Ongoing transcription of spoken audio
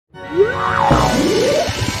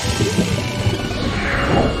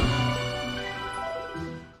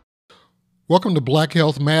Welcome to Black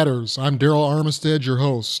Health Matters. I'm Daryl Armistead, your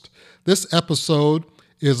host. This episode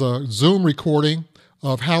is a Zoom recording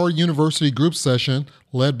of Howard University group session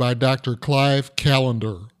led by Dr. Clive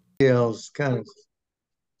Callender. Details kind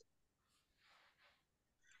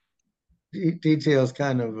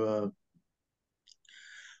of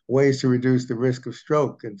ways to reduce the risk of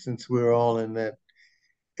stroke. And since we're all in that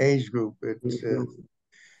age group, it's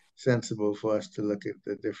sensible for us to look at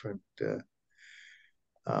the different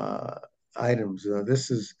items. This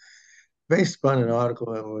is based upon an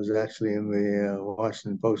article that was actually in the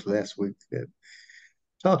Washington Post last week that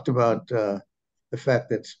talked about the fact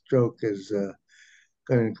that stroke is going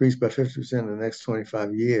to increase by 50% in the next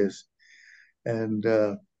 25 years. And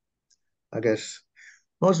I guess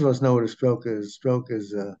most of us know what a stroke is. Stroke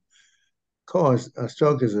is a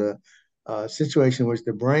situation in which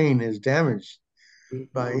the brain is damaged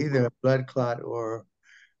by either a blood clot or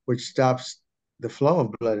which stops the flow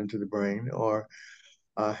of blood into the brain, or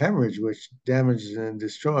hemorrhage, which damages and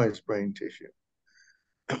destroys brain tissue.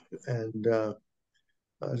 And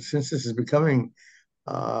since this is becoming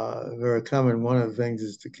very common, one of the things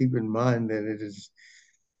is to keep in mind that it is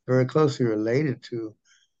very closely related to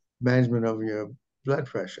management of your blood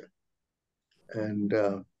pressure. And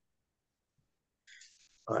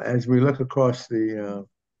as we look across the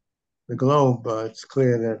globe, it's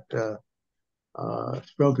clear that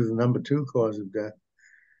stroke is the number 2 cause of death,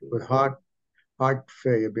 with heart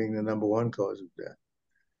failure being the number 1 cause of death.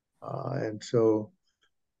 And so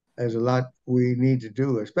there's a lot we need to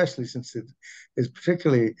do, especially since it is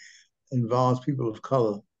particularly involves people of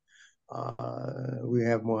color. We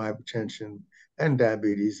have more hypertension and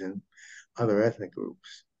diabetes than other ethnic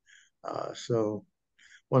groups. So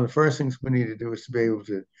one of the first things we need to do is to be able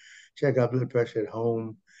to check our blood pressure at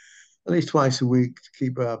home at least twice a week to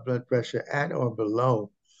keep our blood pressure at or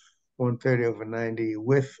below 130/90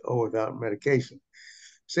 with or without medication.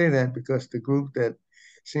 Say that because the group that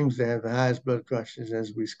seems to have the highest blood pressures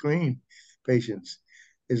as we screen patients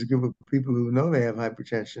is a group of people who know they have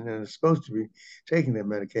hypertension and are supposed to be taking their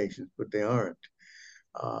medications, but they aren't.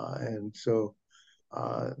 And so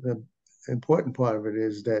the important part of it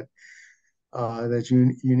is that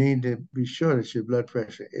you need to be sure that your blood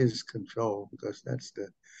pressure is controlled, because that's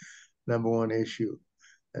the number 1 issue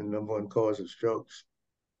and number 1 cause of strokes.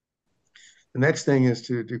 The next thing is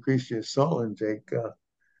to decrease your salt intake.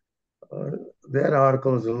 That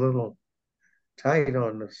article is a little tight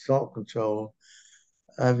on the salt control.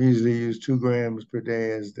 I've usually used 2 grams per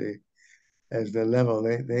day as the level.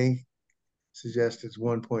 They suggest it's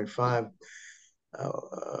 1.5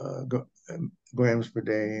 grams per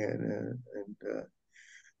day, and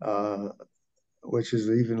which is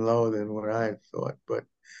even lower than what I thought. But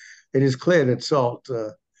it is clear that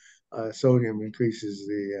sodium increases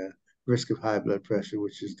the risk of high blood pressure,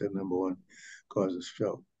 which is the number 1 cause of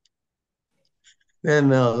stroke.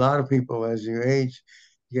 Then a lot of people, as you age,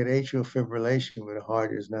 get atrial fibrillation, where the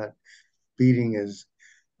heart is not beating as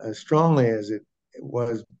strongly as it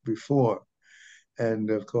was before. And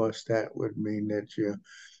of course, that would mean that your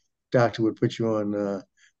doctor would put you on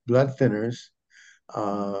blood thinners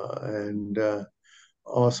and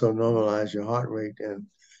also normalize your heart rate. And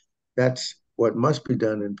that's what must be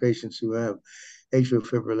done in patients who have atrial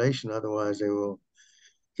fibrillation. Otherwise, they will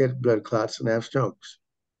get blood clots and have strokes.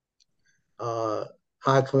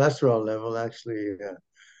 High cholesterol level, actually,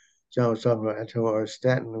 John was talking about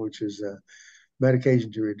atorvastatin, which is a medication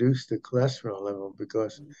to reduce the cholesterol level,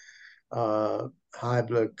 because high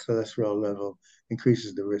blood cholesterol level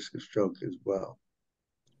increases the risk of stroke as well.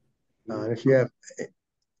 And if you have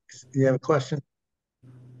a question,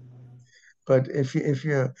 but if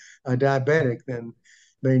you're a diabetic, then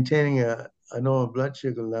maintaining a normal blood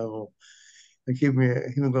sugar level and keeping your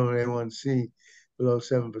hemoglobin A1C below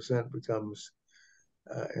 7% becomes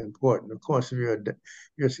important. Of course, if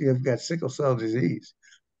you've got sickle cell disease,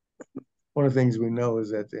 one of the things we know is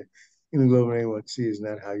that the hemoglobin A1C is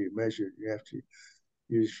not how you measure it. You have to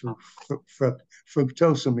use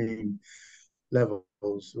fructosamine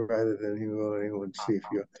levels rather than hemoglobin A1C if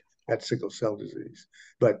you've got sickle cell disease.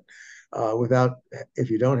 But if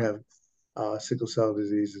you don't have sickle cell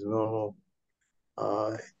disease, is normal.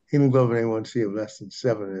 Hemoglobin A1C of less than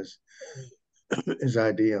 7 is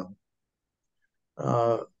ideal.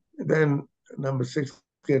 Then number 6,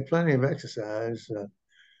 get plenty of exercise.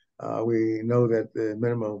 We know that the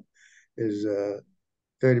minimum is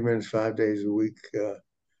 30 minutes, 5 days a week.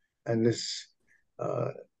 And this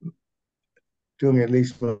doing at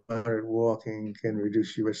least moderate walking can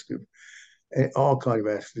reduce your risk of all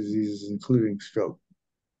cardiovascular diseases, including stroke.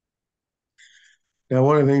 Now,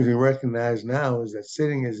 one of the things we recognize now is that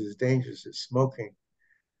sitting is as dangerous as smoking.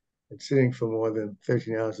 And sitting for more than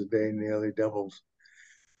 13 hours a day nearly doubles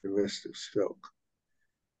the risk of stroke.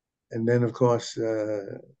 And then, of course,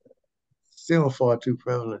 still far too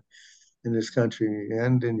prevalent in this country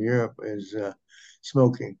and in Europe is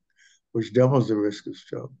smoking, which doubles the risk of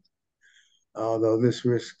stroke. Although this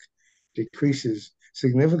risk decreases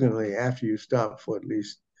significantly after you stop for at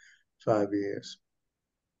least 5 years.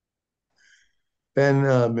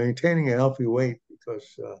 Then maintaining a healthy weight,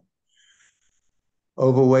 because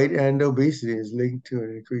overweight and obesity is linked to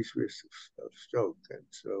an increased risk of stroke. And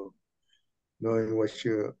so knowing what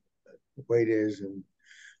your weight is and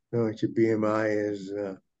knowing what your BMI is,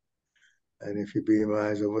 and if your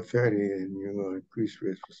BMI is over 30, then you're going to increase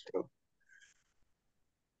risk of stroke.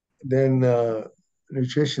 Then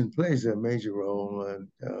nutrition plays a major role, and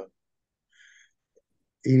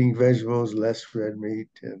eating vegetables, less red meat,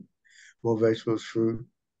 and more vegetables, fruit,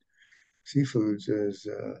 seafoods is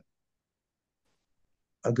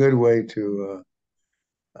a good way to,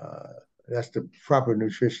 that's the proper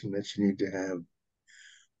nutrition that you need to have.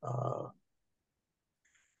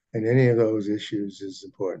 And any of those issues is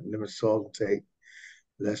important. Limit salt intake,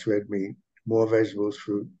 less red meat, more vegetables,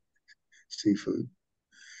 fruit, seafood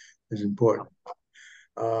is important.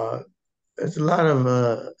 There's a lot of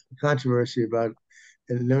controversy about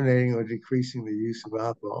eliminating or decreasing the use of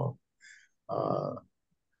alcohol.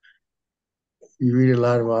 You read a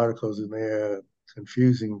lot of articles and they're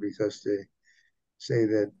confusing because they say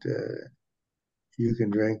that you can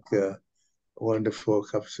drink 1 to 4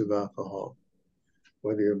 cups of alcohol,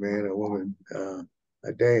 whether you're a man or woman,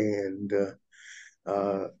 a day. And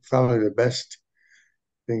probably the best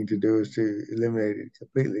thing to do is to eliminate it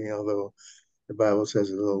completely, although the Bible says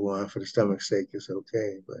a little wine for the stomach's sake is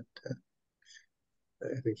okay, but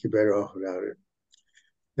I think you're better off without it.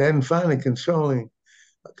 Then finally, controlling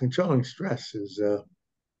stress is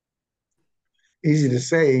easy to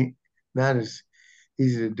say, not as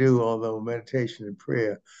easy to do, although meditation and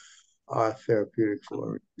prayer are therapeutic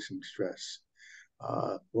for reducing stress.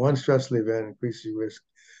 One stressful event increases your risk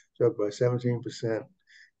stroke by 17%.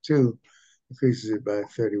 2 increases it by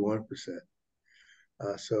 31%.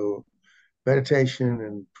 So meditation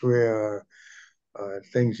and prayer are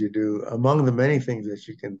things you do, among the many things that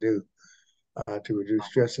you can do to reduce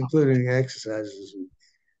stress, including exercises, as we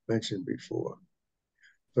mentioned before.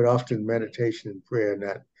 But often meditation and prayer are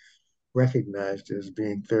not recognized as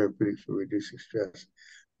being therapeutic for reducing stress,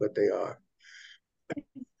 but they are.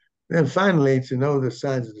 And finally, to know the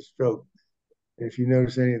signs of the stroke. If you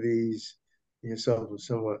notice any of these yourself or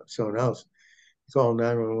someone else, call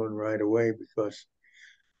 911 right away, because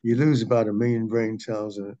you lose about 1 million brain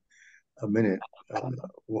cells a minute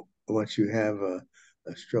once you have a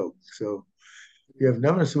stroke. So you have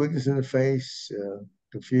numbness, weakness in the face,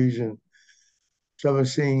 confusion, trouble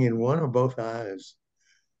seeing in one or both eyes,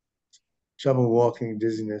 trouble walking,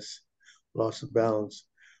 dizziness, loss of balance,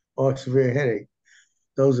 or severe headache.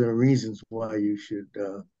 Those are reasons why you should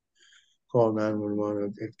call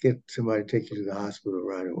 911 and get somebody to take you to the hospital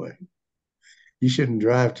right away. You shouldn't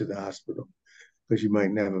drive to the hospital because you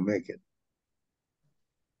might never make it.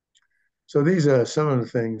 So these are some of the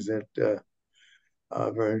things that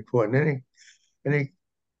are very important.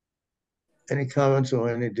 Any comments or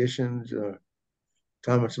any additions or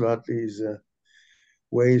comments about these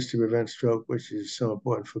ways to prevent stroke, which is so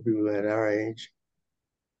important for people at our age?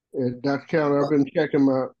 Dr. Keller, I've been checking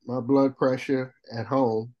my blood pressure at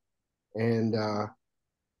home, and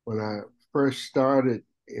when I first started,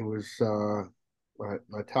 it was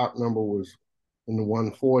my top number was in the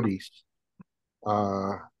 140s.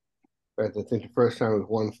 I think the first time it was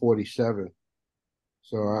 147.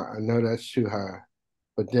 So I know that's too high.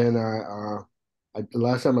 But then the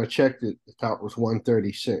last time I checked it, the top was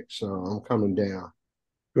 136. So I'm coming down.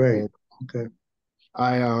 Great. And okay.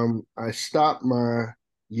 I stopped my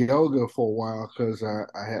yoga for a while because I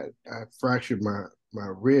fractured my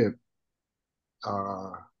rib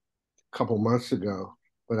a couple months ago,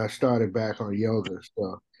 but I started back on yoga,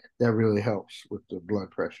 so that really helps with the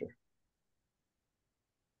blood pressure.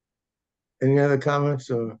 Any other comments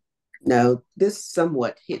or? No, this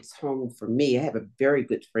somewhat hits home for me. I have a very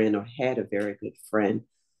good friend, or had a very good friend,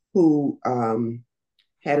 who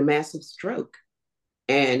had a massive stroke.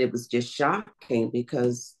 And it was just shocking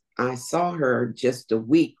because I saw her just a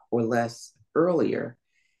week or less earlier.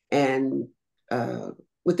 And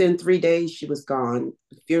within 3 days, she was gone.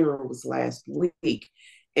 The funeral was last week.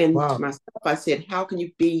 And Wow. to myself, I said, how can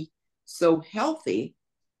you be so healthy?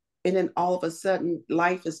 And then all of a sudden,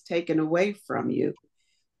 life is taken away from you.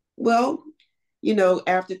 Well,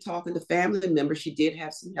 after talking to family members, she did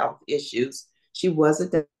have some health issues. She was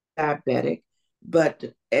a diabetic. But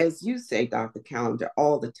as you say, Dr. Calendar,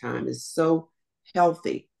 all the time is so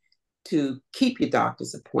healthy to keep your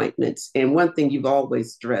doctor's appointments. And one thing you've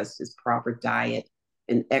always stressed is proper diet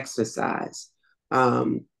and exercise.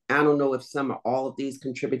 I don't know if some or all of these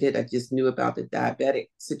contributed. I just knew about the diabetic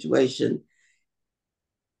situation,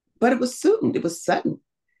 but it was soon, it was sudden.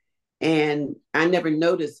 And I never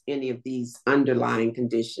noticed any of these underlying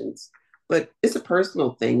conditions. But it's a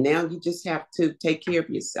personal thing. Now you just have to take care of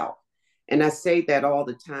yourself. And I say that all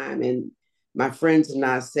the time. And my friends and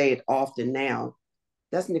I say it often now.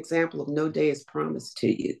 That's an example of no day is promised to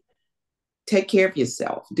you. Take care of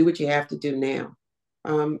yourself. Do what you have to do now.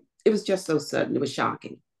 It was just so sudden. It was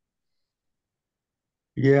shocking.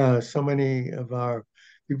 Yeah, so many of our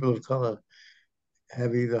people of color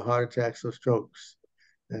have either heart attacks or strokes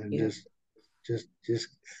and Yeah. just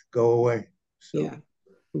go away. So, Yeah.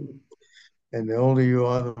 Mhm. and the older you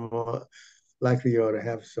are, the more likely you are to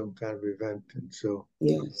have some kind of event. And so,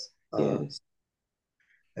 Yes. uh, Yes.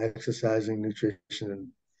 exercising, nutrition,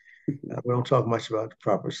 and Mhm. we don't talk much about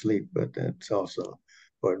proper sleep, but that's also an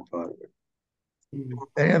important part of it. Mhm.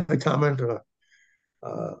 Any other comment or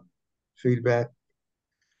uh, feedback?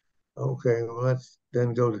 Okay, well, let's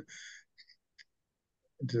then go to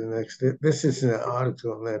the next. This is an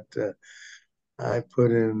article that I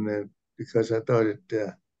put in because I thought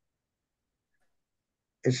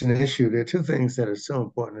it's an issue. There are two things that are so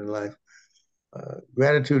important in life.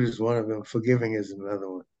 Gratitude is one of them. Forgiving is another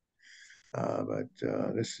one. But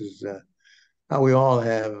this is how we all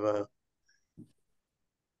have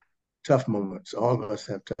tough moments. All of us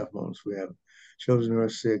have tough moments. We have children who are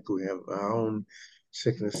sick. We have our own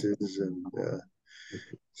sicknesses, and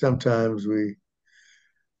sometimes we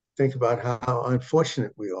think about how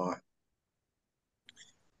unfortunate we are.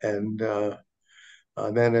 And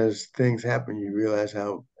then as things happen, you realize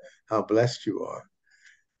how blessed you are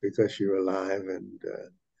because you're alive and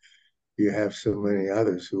you have so many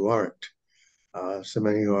others who aren't. So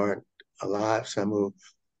many who aren't alive, some who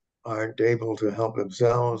aren't able to help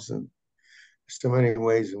themselves, and so many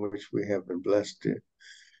ways in which we have been blessed to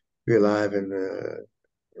be alive in a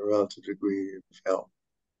relative degree of health.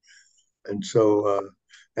 And so,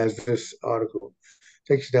 as this article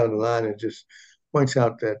takes you down the line, it just points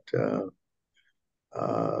out that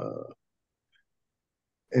uh,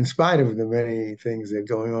 in spite of the many things that are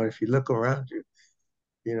going on, if you look around you,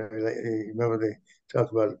 remember they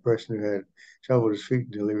talk about the person who had trouble with his feet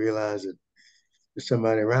until he realized that there's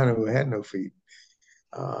somebody around him who had no feet.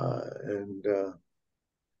 And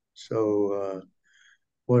so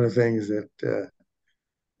one of the things that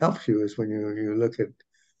helps you is when you look at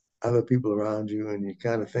other people around you and you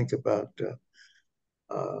kind of think about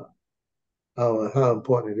uh, how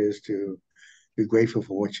important it is to be grateful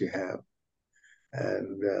for what you have.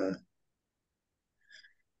 And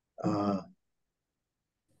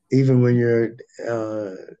even when you're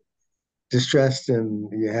uh, distressed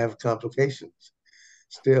and you have complications,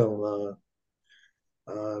 still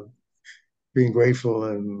being grateful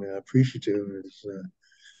and appreciative is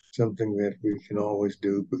something that we can always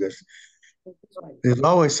do because there's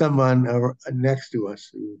always someone next to us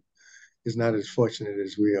who is not as fortunate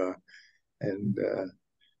as we are. And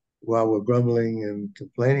while we're grumbling and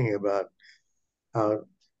complaining about how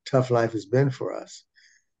tough life has been for us,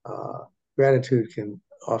 uh, gratitude can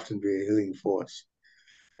often be a healing force.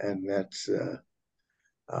 And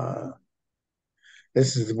uh,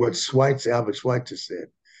 this is what Albert Schweitzer said.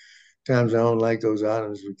 Times our own light goes out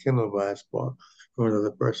and is rekindled by a spark from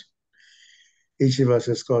another person. Each of us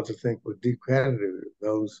is called to think with deep gratitude of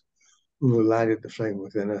those who lighted the flame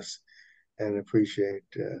within us and appreciate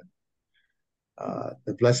the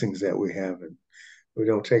blessings that we have. And we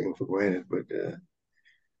don't take them for granted, but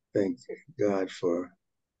thank God for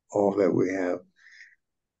all that we have,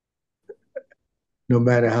 no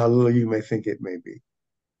matter how little you may think it may be.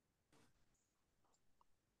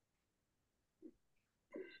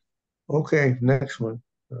 Okay, next one.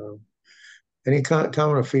 Any comment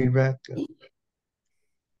or feedback?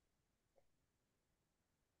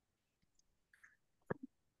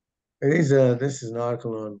 This is an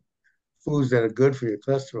article on foods that are good for your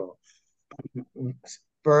cholesterol.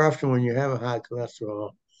 Very often when you have a high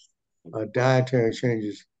cholesterol, dietary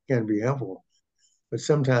changes can be helpful, but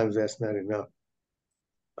sometimes that's not enough.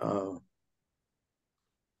 Uh,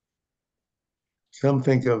 some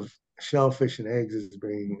think of shellfish and eggs as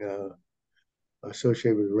being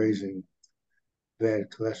associated with raising bad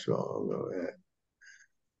cholesterol, although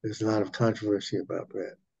there's a lot of controversy about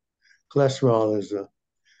that. Cholesterol is a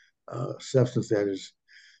substance that is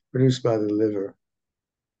produced by the liver,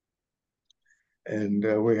 and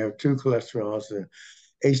we have two cholesterols: the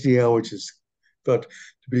HDL, which is thought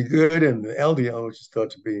to be good, and the LDL, which is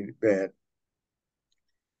thought to be bad.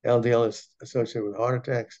 LDL is associated with heart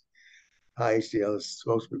attacks. High HDL is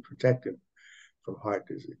supposed to be protective from heart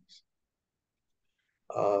disease.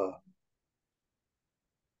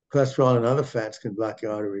 Cholesterol and other fats can block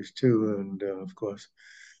your arteries too, and of course,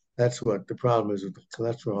 that's what the problem is with the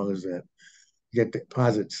cholesterol, is that you get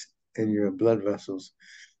deposits in your blood vessels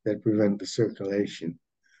that prevent the circulation,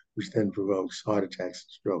 which then provokes heart attacks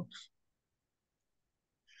and strokes.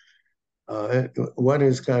 What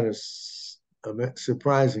is kind of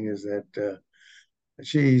surprising is that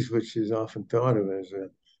cheese, which is often thought of as a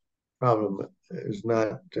problem, is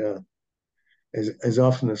not is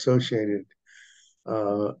often associated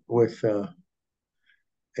with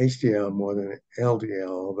HDL more than LDL,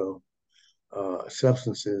 although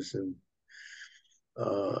substances and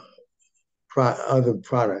other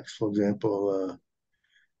products, for example,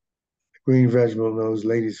 green vegetable nose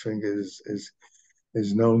lady's finger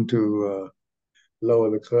is known to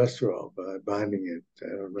lower the cholesterol by binding it. I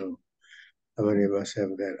don't know how many of us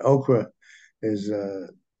have that. Okra is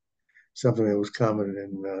something that was common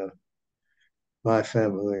in my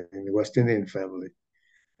family, in the West Indian family,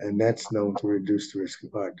 and that's known to reduce the risk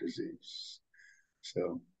of heart disease.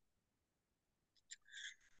 So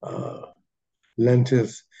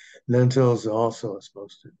lentils also are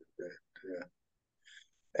supposed to do that.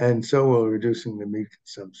 And so will reducing the meat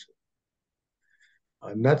consumption.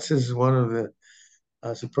 Nuts is one of the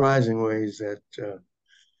surprising ways that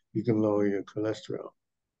you can lower your cholesterol.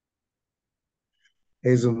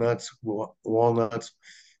 Hazelnuts, walnuts,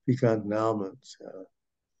 pecans, and almonds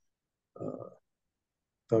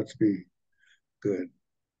thought to be good.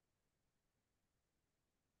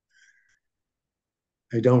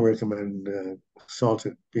 I don't recommend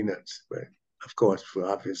salted peanuts, but of course, for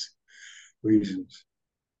obvious reasons.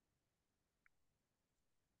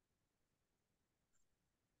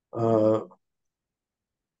 I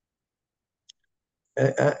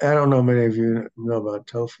don't know many of you know about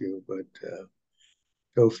tofu, but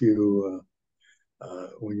tofu,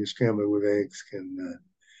 when you scramble it with eggs, can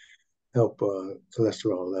help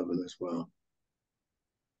cholesterol level as well.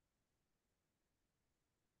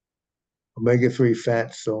 Omega-3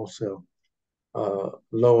 fats also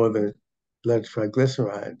lower the blood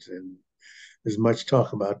triglycerides, and there's much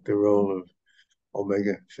talk about the role of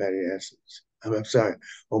omega fatty acids. I'm sorry,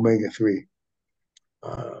 omega-3.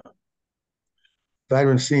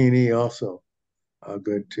 Vitamin C and E also are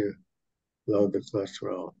good to lower the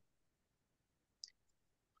cholesterol.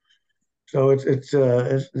 So it's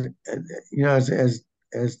you know,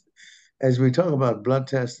 as we talk about blood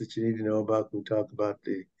tests that you need to know about, we talk about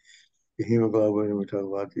the hemoglobin, and we talk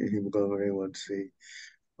about the hemoglobin A1C.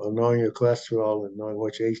 Well, knowing your cholesterol and knowing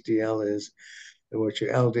what your HDL is and what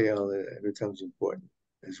your LDL is, it becomes important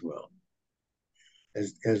as well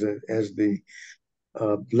as the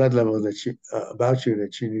blood level that you about you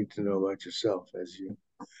that you need to know about yourself as you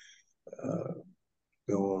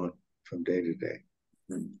go on from day to day.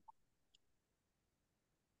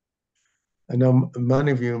 I know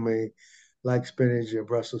many of you may like spinach or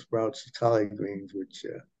Brussels sprouts, collard greens, which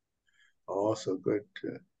are also good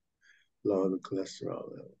to lower the cholesterol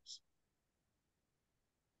levels.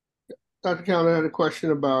 Dr. Counter, I had a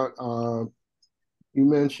question about you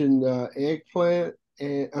mentioned eggplant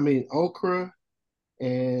and okra,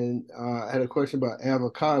 and I had a question about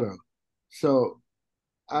avocado. So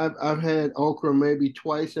I've had okra maybe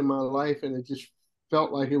twice in my life, and it just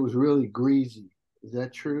felt like it was really greasy. Is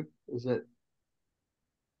that true? Is that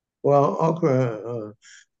Well, okra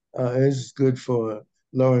is good for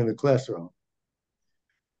lowering the cholesterol.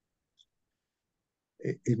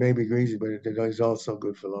 It may be greasy, but it is also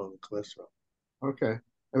good for lowering the cholesterol. okay?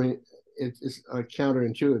 I mean, it's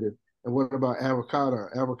counterintuitive. And what about avocado?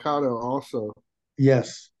 Avocado also.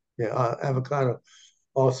 Yes, yeah, avocado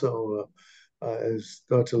also is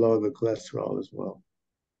thought to lower the cholesterol as well.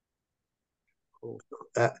 Cool.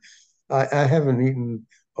 I haven't eaten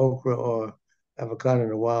okra or avocado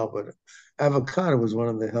in a while, but avocado was one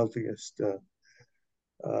of the healthiest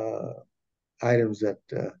items that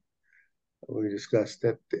we discussed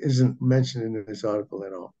that isn't mentioned in this article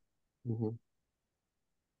at all. Mm-hmm.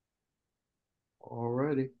 All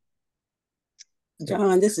righty.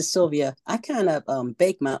 John, this is Sylvia. I kind of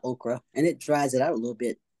bake my okra and it dries it out a little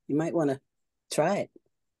bit. You might want to try it.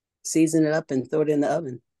 Season it up and throw it in the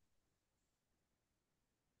oven.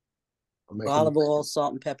 Olive oil,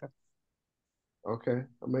 salt, and pepper. Okay,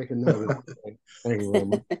 I'm making note of that. Thank you very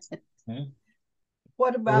much.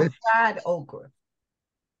 What about fried okra?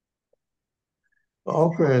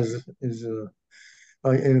 Okra is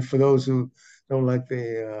and for those who don't like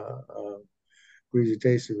the greasy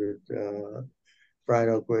taste of it, fried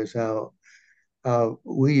okra is how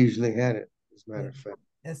we usually had it, as a matter of fact.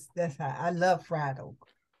 That's how I love fried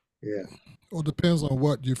okra. Yeah. Well, it depends on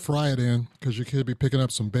what you fry it in, because you could be picking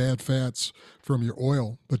up some bad fats from your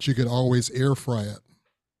oil, but you could always air fry it.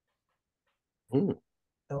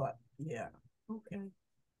 So, yeah. Okay.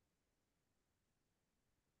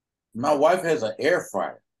 My wife has an air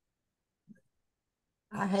fryer.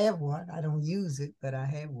 I have one. I don't use it, but I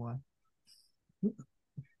have one.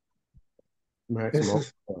 Maximum.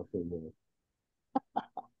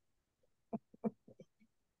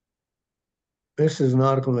 This is an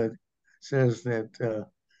article that says that the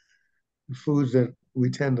foods that we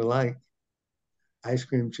tend to like, ice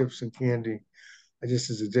cream, chips, and candy, are just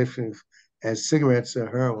as addictive as cigarettes or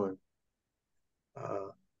heroin.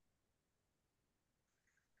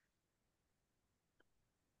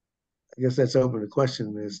 I guess that's open to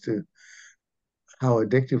question as to how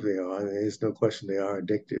addictive they are. There's no question they are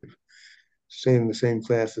addictive. Staying in the same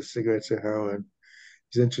class as cigarettes or heroin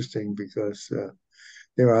is interesting because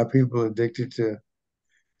there are people addicted to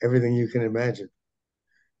everything you can imagine,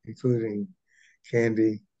 including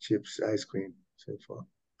candy, chips, ice cream, so forth.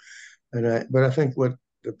 But I think what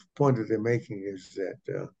the point that they're making is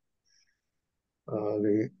that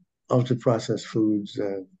the ultra processed foods,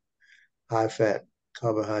 high fat,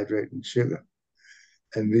 carbohydrate, and sugar,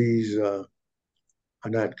 and these are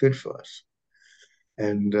not good for us.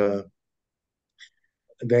 And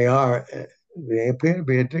they appear to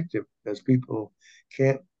be addictive as people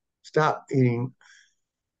can't stop eating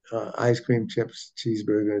ice cream, chips,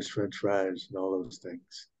 cheeseburgers, French fries, and all those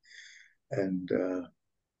things. And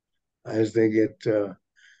as they get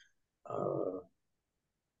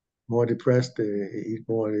more depressed, they eat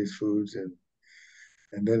more of these foods, and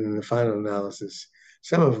then in the final analysis,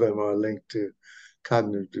 some of them are linked to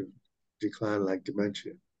cognitive decline, like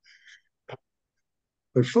dementia.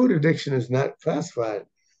 But food addiction is not classified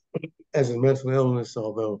as a mental illness,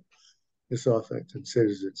 although this author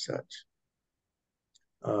considers it such.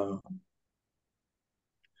 I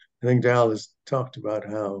think Dal has talked about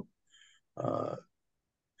how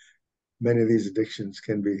many of these addictions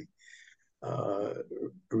can be done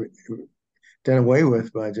away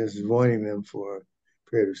with by just avoiding them for a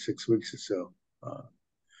period of 6 weeks or so.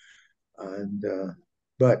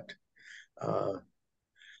 But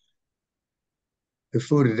the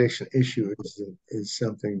food addiction issue is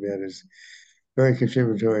something that is very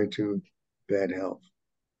contributory to bad health.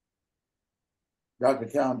 Dr.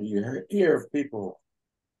 Calendar, you hear of people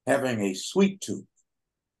having a sweet tooth.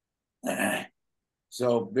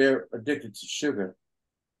 So they're addicted to sugar.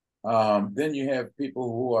 Then you have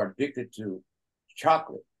people who are addicted to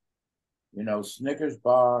chocolate, Snickers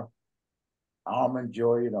bar, almond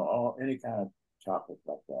joy, any kind of chocolate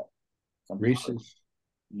like that. Reese's.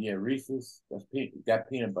 Yeah, Reese's. That's got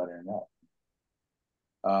peanut butter in that.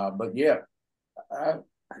 But yeah, I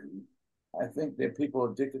think that people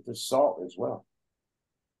are addicted to salt as well.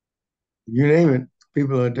 You name it,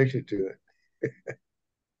 people are addicted to it.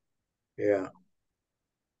 Yeah.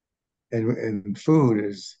 And food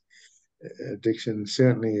is addiction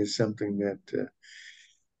certainly is something that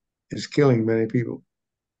is killing many people.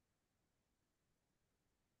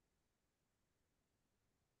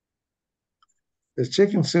 Does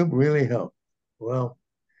chicken soup really help? Well,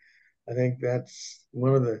 I think that's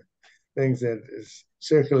one of the things that is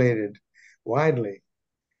circulated widely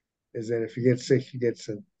is that if you get sick, you get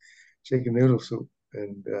some chicken noodle soup.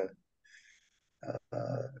 And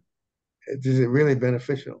is it really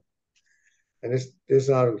beneficial? And this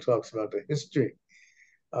article talks about the history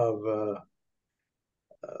of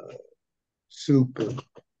soup and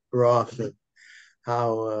broth and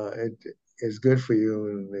how it is good for you,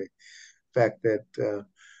 and the fact that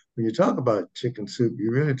when you talk about chicken soup,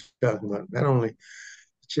 you're really talking about not only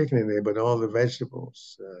the chicken in there, but all the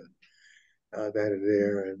vegetables that are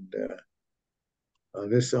there.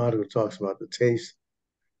 And this article talks about the taste,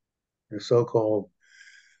 the so-called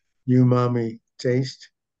umami taste,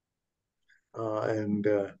 and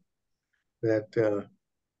that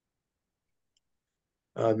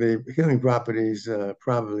the healing properties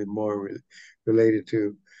probably more related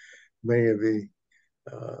to many of the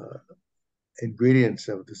ingredients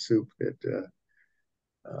of the soup that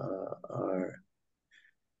are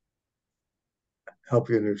help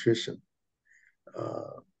your nutrition.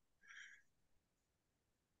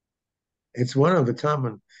 It's one of the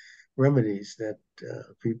common remedies that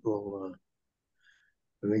people,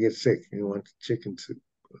 when they get sick, they want chicken soup,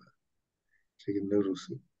 chicken noodle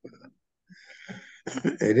soup.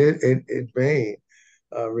 It may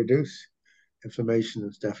reduce inflammation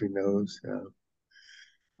and stuffy nose.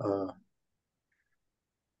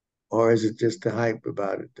 Or is it just the hype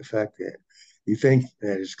about it? The fact that you think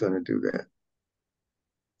that it's going to do that.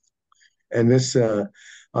 And this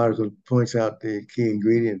article points out the key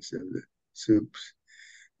ingredients of the soups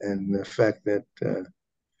and the fact that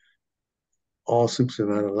all soups are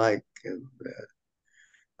not alike, and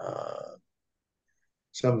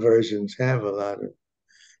some versions have a lot of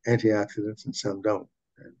antioxidants and some don't.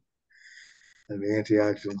 And the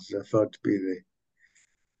antioxidants are thought to be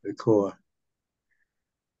the core,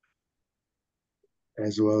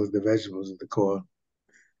 as well as the vegetables are the core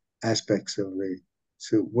aspects of the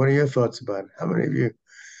soup. What are your thoughts about it? How many of you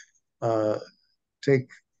take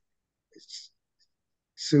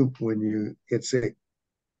soup when you get sick?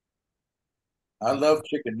 I love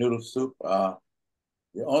chicken noodle soup.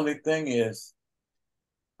 The only thing is,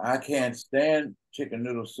 I can't stand chicken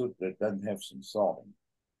noodle soup that doesn't have some salt in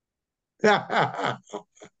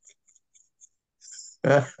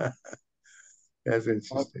That's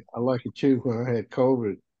interesting. I like it too. When I had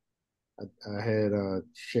COVID, I had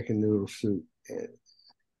chicken noodle soup, and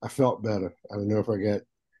I felt better. I don't know if I got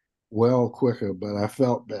well quicker, but I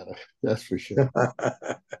felt better. That's for sure.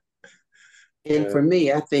 And for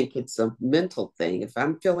me, I think it's a mental thing. If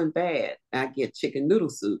I'm feeling bad, I get chicken noodle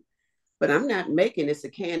soup, but I'm not making it's a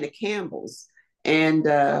can of Campbell's. And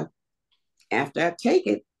after I take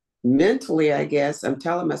it, mentally, I guess I'm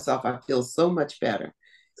telling myself I feel so much better.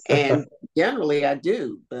 And generally I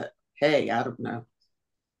do, but hey, I don't know.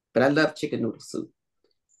 But I love chicken noodle soup,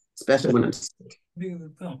 especially when I'm sick.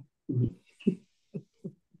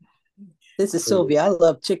 This is Sylvia. I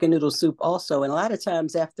love chicken noodle soup also. And a lot of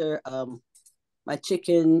times after my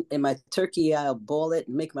chicken and my turkey, I'll boil it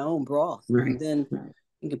and make my own broth. Right. And then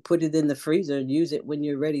you can put it in the freezer and use it when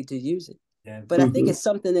you're ready to use it. Yeah. But I think it's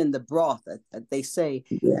something in the broth that they say.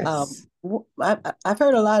 Yes. I've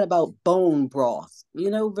heard a lot about bone broth. You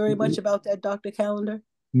know very much about that, Dr. Callender?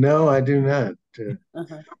 No, I do not.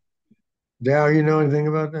 Dal, you know anything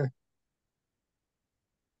about that?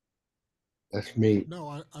 That's me.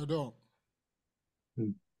 No, I don't.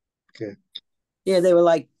 Okay. Yeah, they were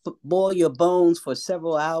like boil your bones for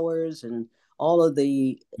several hours, and all of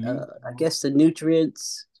the I guess the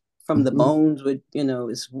nutrients from the bones would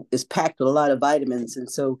is packed with a lot of vitamins, and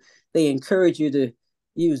so they encourage you to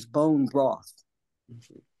use bone broth.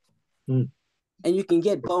 And you can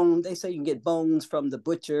get bone. They say you can get bones from the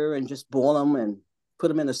butcher and just boil them and put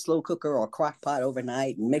them in a slow cooker or crock pot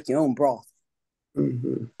overnight and make your own broth.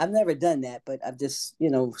 I've never done that, but I've just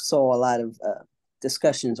saw a lot of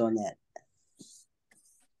discussions on that.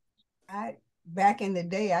 Back in the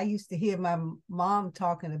day, I used to hear my mom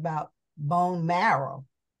talking about bone marrow.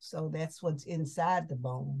 So that's what's inside the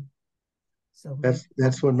bone. So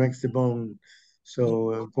that's what makes the bone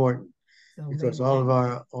so important, because all of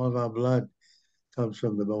our blood comes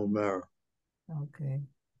from the bone marrow. Okay.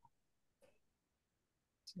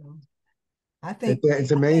 So I think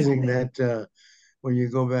it's amazing that when you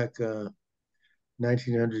go back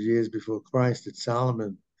 1900 years before Christ, that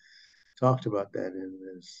Solomon talked about that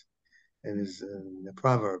in the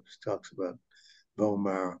Proverbs, talks about bone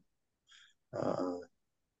marrow.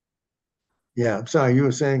 Yeah, I'm sorry, you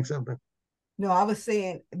were saying something? No, I was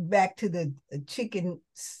saying back to the chicken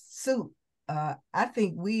soup. I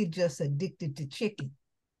think we're just addicted to chicken.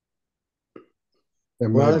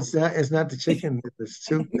 Well, it's not the chicken, the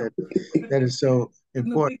soup that is so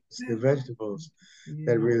important. It's the vegetables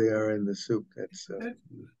that really are in the soup that's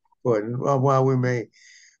important. Well, while we may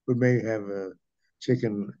have a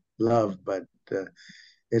chicken love, but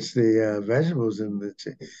it's the vegetables in the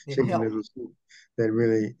chicken noodle soup that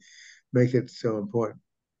really make it so important.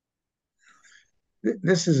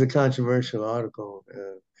 This is a controversial article.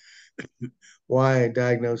 Why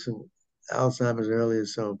diagnosing Alzheimer's early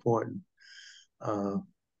is so important.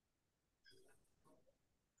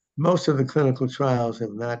 Most of the clinical trials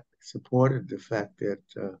have not supported the fact that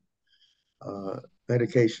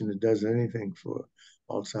medication does anything for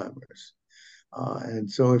Alzheimer's. And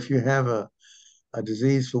so if you have a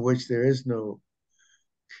disease for which there is no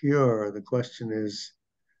cure, the question is,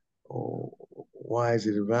 why is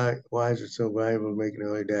it so valuable to make an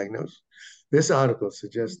early diagnosis? This article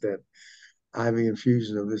suggests that IV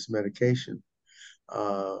infusion of this medication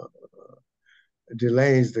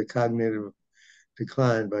delays the cognitive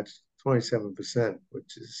decline by 27%,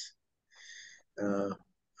 which is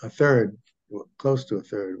a third, close to a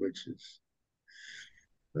third, which is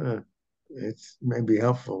it's maybe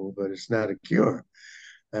helpful, but it's not a cure.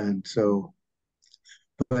 And so,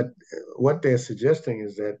 but what they're suggesting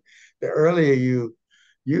is that the earlier you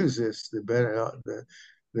use this, the better,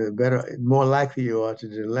 the better, more likely you are to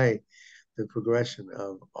delay the progression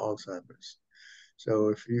of Alzheimer's. So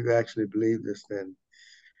if you actually believe this, then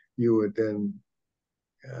you would then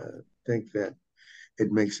think that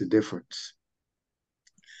it makes a difference.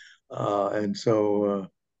 And so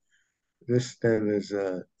this then is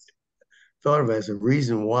thought of as a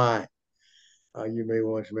reason why you may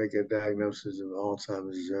want to make a diagnosis of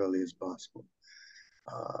Alzheimer's as early as possible.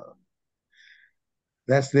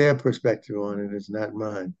 That's their perspective on it. It's not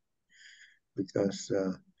mine, because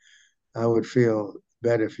I would feel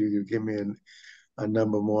better if you could give me a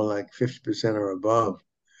number more like 50% or above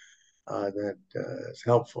that is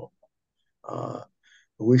helpful.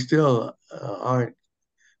 We still aren't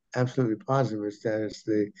absolutely positive that it's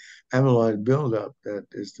the amyloid buildup that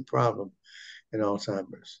is the problem in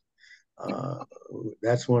Alzheimer's.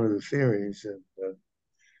 That's one of the theories, and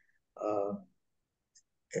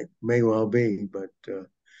it may well be, but the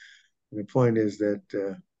point is that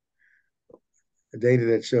the data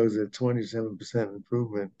that shows a 27%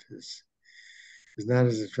 improvement is not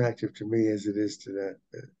as attractive to me as it is to the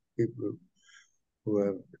people who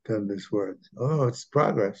have done this work. Although it's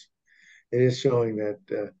progress, it is showing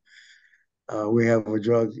that we have a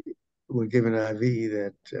drug when given IV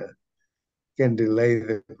that can delay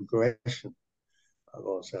the progression of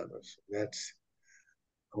Alzheimer's. That's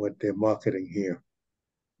what they're marketing here.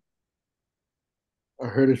 I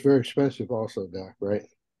heard it's very expensive also, Doc, right?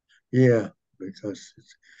 Yeah, because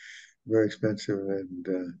it's very expensive, and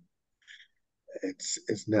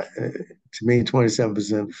it's not, to me,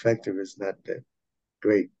 27% effective is not that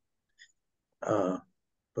great.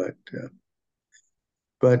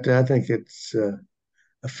 But I think it's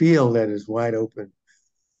a field that is wide open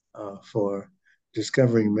for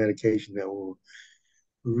discovering medication that will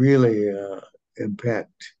really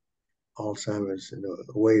impact Alzheimer's in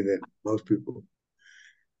a way that most people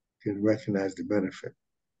can recognize the benefit.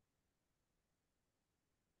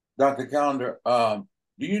 Dr. Callender, do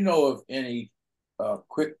you know of any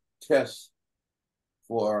quick tests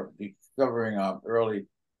for discovering early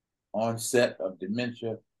onset of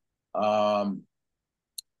dementia,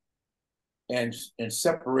 and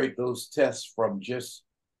separate those tests from just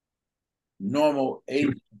normal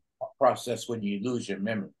aging process when you lose your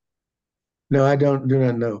memory? No, I do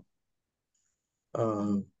not know.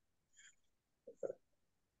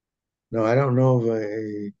 No, I don't know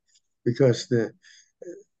of because the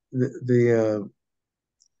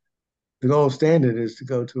gold standard is to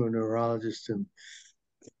go to a neurologist and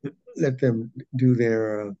let them do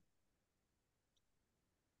their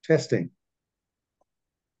testing,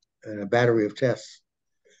 and a battery of tests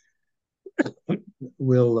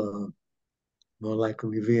will more likely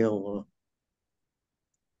reveal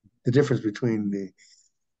the difference between the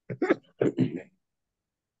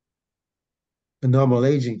normal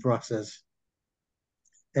aging process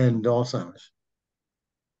and Alzheimer's.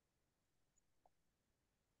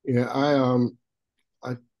 Yeah,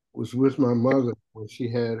 I was with my mother when she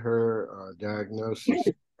had her diagnosis,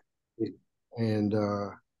 and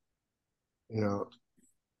you know,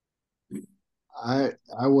 I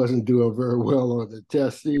wasn't doing very well on the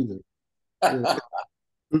test either.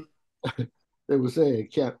 They were saying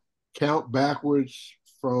count backwards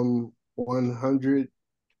from 100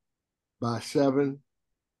 by 7.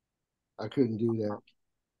 I couldn't do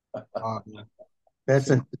that. That's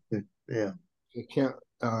interesting. Yeah. Count,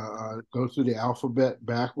 go through the alphabet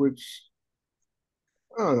backwards.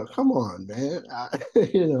 Oh, come on, man! I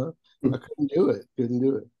couldn't do it. Couldn't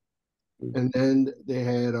do it. And then they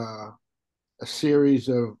had a series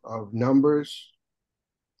of numbers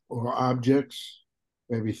or objects,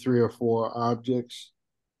 maybe 3 or 4 objects,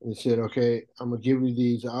 and said, "Okay, I'm gonna give you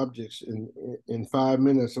these objects, and in 5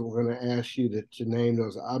 minutes, I'm gonna ask you to name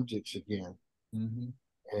those objects again." Mm-hmm.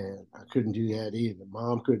 And I couldn't do that either.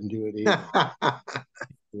 Mom couldn't do it either.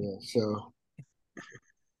 Yeah, so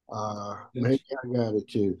maybe I got it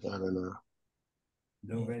too. I don't know.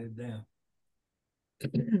 Don't write it down.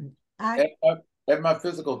 At my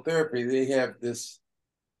physical therapy, they have this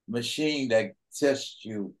machine that tests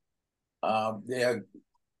you. They're,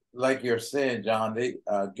 like you're saying, John, they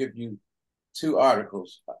give you 2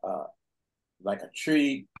 articles, like a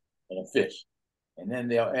tree and a fish, and then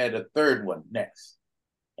they'll add a 3rd one next,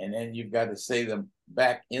 and then you've got to say them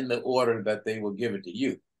back in the order that they will give it to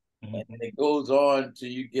you. Mm-hmm. And it goes on till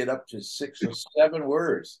you get up to 6 or 7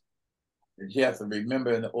 words that you have to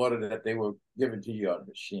remember in the order that they were given to you on the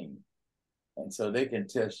machine. And so they can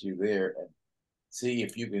test you there and see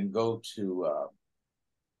if you can go to,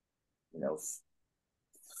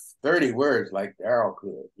 30 words like Daryl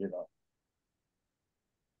could,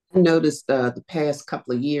 I noticed the past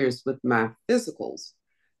couple of years with my physicals,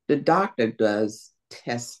 the doctor does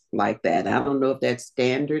tests like that. I don't know if that's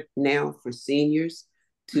standard now for seniors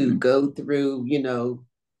to go through,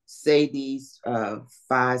 say these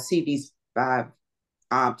 5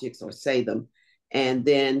 objects or say them. And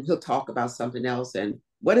then he'll talk about something else. And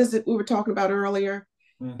what is it we were talking about earlier?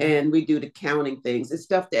 Mm-hmm. And we do the counting things. It's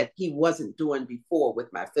stuff that he wasn't doing before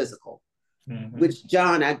with my physical, mm-hmm. which,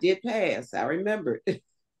 John, I did pass. I remember it.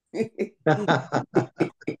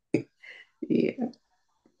 Yeah.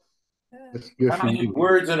 How many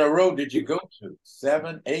words in a row did you go to?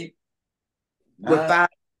 7, 8, 9? With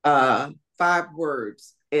five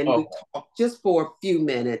words. And we talked just for a few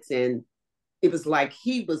minutes. And it was like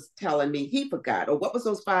he was telling me he forgot. Or what was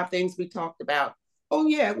those 5 things we talked about? Oh,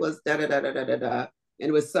 yeah, it was da-da-da-da-da-da-da. And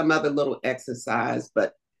it was some other little exercise.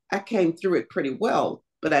 But I came through it pretty well.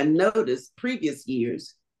 But I noticed previous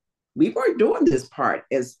years, we weren't doing this part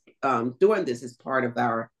as doing this as part of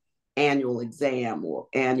our annual exam or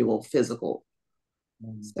annual physical.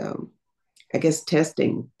 So I guess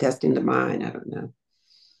testing the mind. I don't know.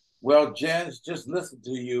 Well, Janice, just listen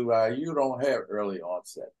to you. You don't have early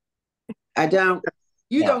onset. I don't.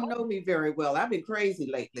 You don't know me very well. I've been crazy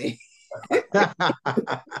lately.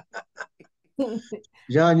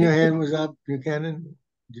 John, your hand was up. Buchanan,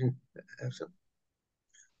 did you have something?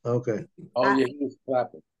 Okay. Oh, yeah, he was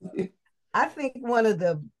clapping. I think one of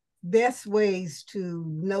the best ways to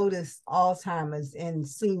notice Alzheimer's in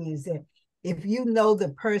seniors that if you know the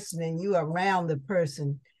person and you are around the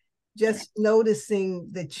person, just noticing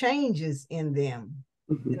the changes in them.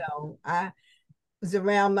 Mm-hmm. You know, I was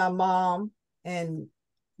around my mom, and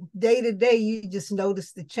day to day, you just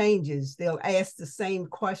notice the changes. They'll ask the same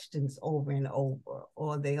questions over and over,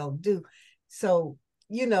 or they'll do. So,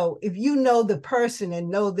 you know, if you know the person and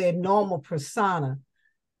know their normal persona,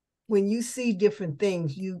 when you see different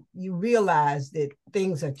things, you realize that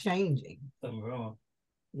things are changing. Something wrong.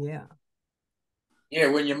 Yeah. Yeah,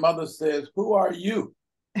 when your mother says, "Who are you?"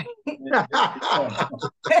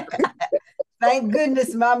 Thank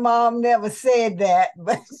goodness my mom never said that,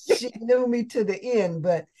 but she knew me to the end.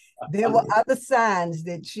 But there were other signs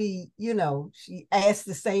that she, you know, she asked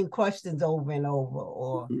the same questions over and over,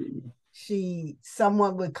 or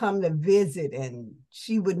someone would come to visit and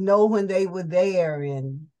she would know when they were there,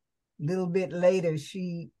 and a little bit later, if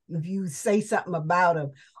you say something about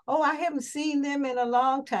them, oh, I haven't seen them in a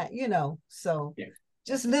long time, you know. So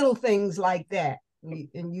just little things like that.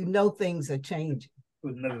 And you know things are changing.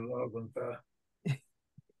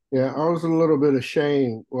 Yeah, I was a little bit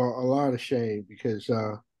ashamed, well, a lot ashamed, because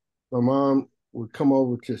my mom would come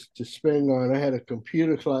over to spend on, I had a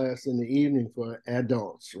computer class in the evening for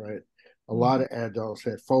adults, right? A lot of adults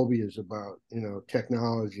had phobias about, you know,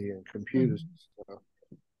 technology and computers and stuff.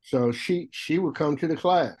 So she would come to the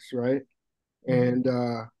class, right? And,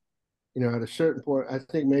 you know, at a certain point, I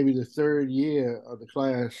think maybe the 3rd year of the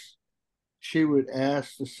class, she would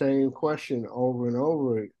ask the same question over and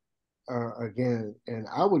over again. And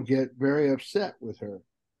I would get very upset with her.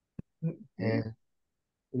 And,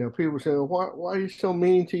 you know, people say, why are you so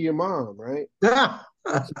mean to your mom, right?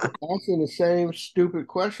 Asking the same stupid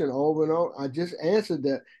question over and over. I just answered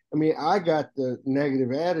that. I mean, I got the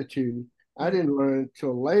negative attitude. I didn't learn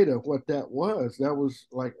till later what that was. That was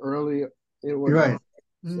like early, right.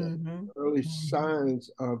 Early signs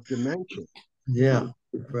of dementia. Yeah,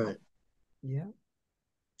 right. Yeah.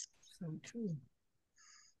 So true.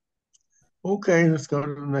 Okay, let's go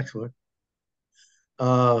to the next one.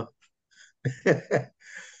 Well,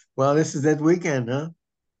 this is that weekend, huh?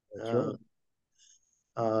 That's right.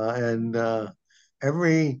 And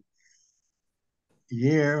every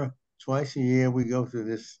year, twice a year, we go through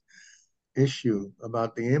this issue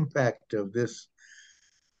about the impact of this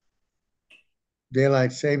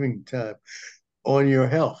daylight saving time on your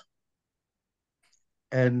health.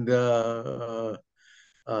 And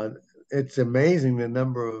it's amazing the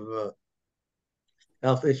number of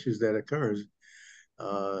health issues that occurs.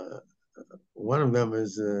 One of them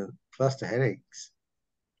is cluster headaches,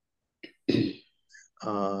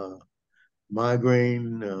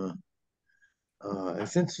 migraine.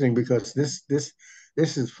 It's interesting because this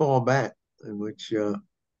is fall back, in which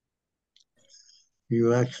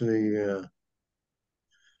you actually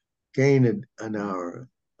gain an hour.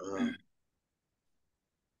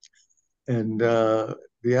 And the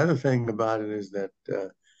other thing about it is that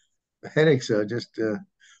the headaches are just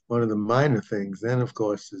one of the minor things. Then, of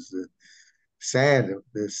course, is the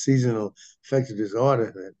seasonal affective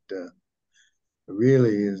disorder that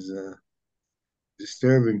really is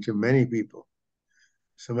disturbing to many people.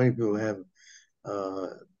 So many people have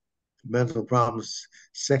mental problems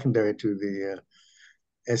secondary to the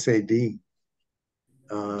SAD.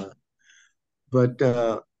 But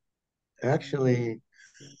actually,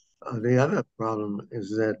 the other problem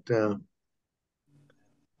is that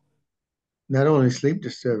not only sleep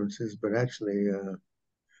disturbances, but actually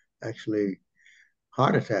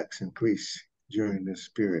heart attacks increase during this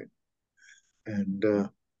period. And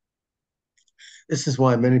this is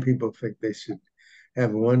why many people think they should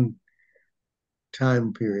have one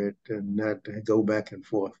time period and not go back and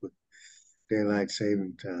forth with daylight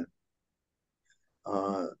saving time.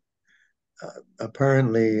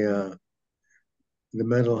 Apparently, the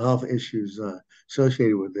mental health issues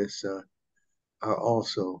associated with this are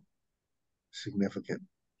also significant.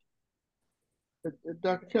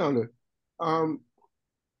 Dr. Calendar,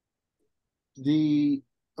 the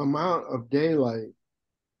amount of daylight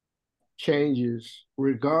changes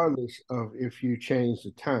regardless of if you change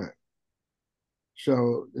the time.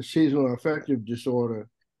 So the seasonal affective disorder,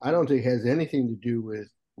 I don't think has anything to do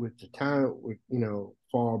with the time, with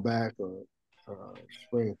fall back or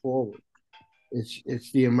spring forward.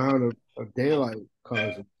 It's the amount of daylight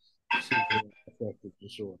causes seasonal affective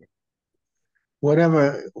disorder.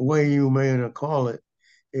 Whatever way you may call it,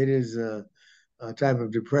 it is a type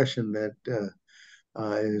of depression that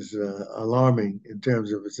is alarming in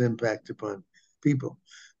terms of its impact upon people.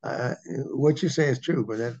 What you say is true,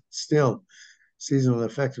 but that still seasonal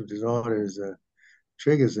affective disorders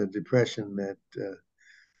triggers a depression that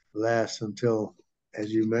lasts until, as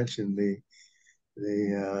you mentioned,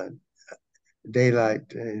 the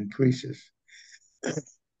daylight increases.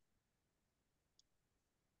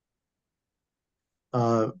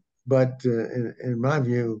 But in my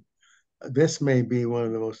view, this may be one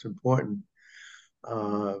of the most important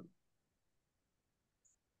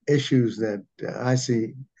issues that I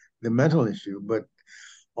see, the mental issue, but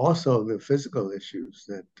also the physical issues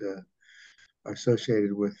that are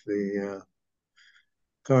associated with the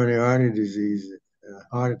coronary artery disease,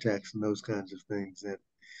 heart attacks, and those kinds of things that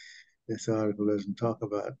this article doesn't talk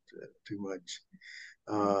about too much,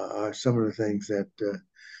 are some of the things that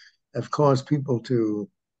have caused people to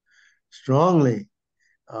strongly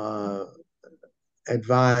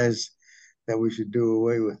advise that we should do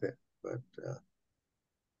away with it. But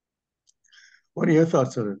what are your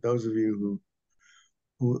thoughts on it? Those of you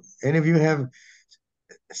who any of you have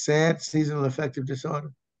SAD, seasonal affective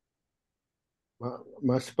disorder?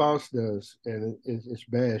 My spouse does, and it's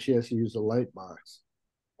bad. She has to use a light box.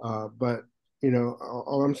 But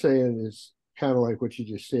all I'm saying is kind of like what you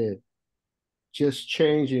just said. Just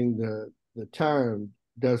changing the time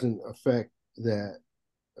doesn't affect that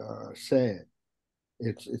SAD.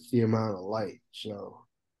 It's the amount of light. So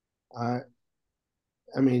I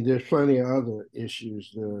mean, there's plenty of other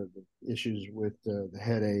issues, the issues with the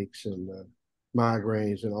headaches and the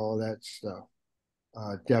migraines and all that stuff.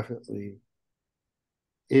 Definitely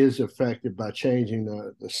is affected by changing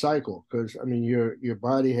the cycle, because I mean your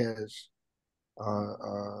body has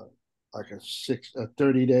like a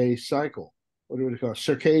 30-day cycle. What do we call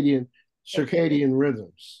circadian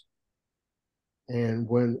rhythms? And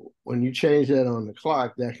when you change that on the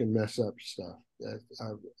clock, that can mess up stuff. That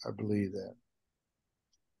I believe that.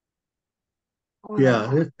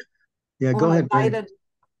 Yeah. Go ahead.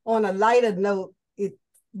 On a lighter note,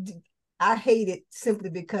 I hate it simply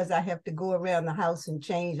because I have to go around the house and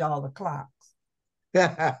change all the clocks.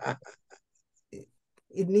 It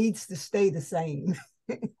needs to stay the same.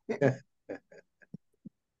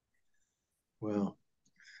 Well,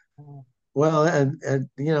 and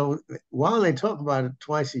while they talk about it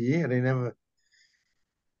twice a year, they never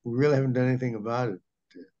really haven't done anything about it.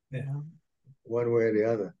 One way or the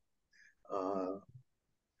other.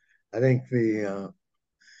 I think they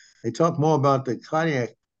talk more about the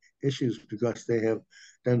cardiac issues because they have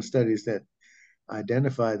done studies that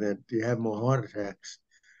identify that you have more heart attacks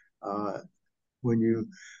when you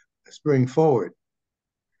spring forward,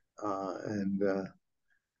 and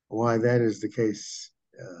why that is the case,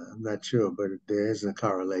 I'm not sure, but there is a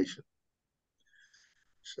correlation.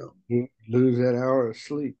 So you lose that hour of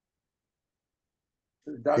sleep.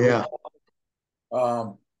 Yeah.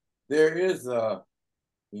 There is a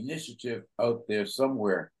initiative out there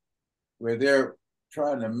somewhere where they're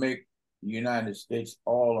trying to make the United States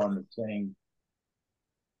all on the same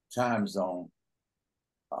time zone.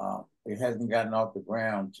 It hasn't gotten off the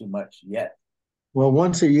ground too much yet. Well,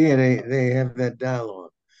 once a year they have that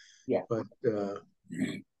dialogue. Yeah. But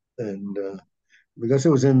and because it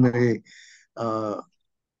was in the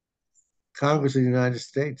Congress of the United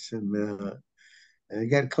States, and it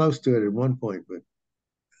got close to it at one point, but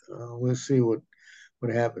we'll see what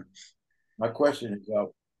happens. My question is,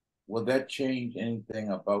 will that change anything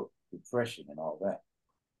about depression and all that?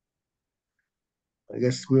 I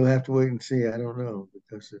guess we'll have to wait and see. I don't know,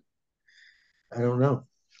 because I don't know.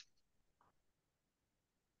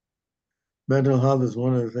 Mental health is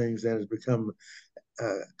one of the things that has become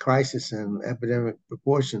a crisis in epidemic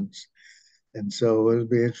proportions, and so it'll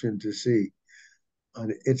be interesting to see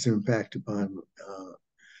on its impact upon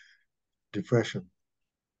depression.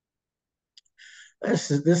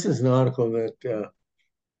 This is an article that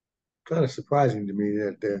kind of surprising to me,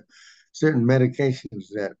 that there are certain medications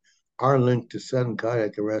that are linked to sudden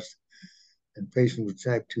cardiac arrest in patients with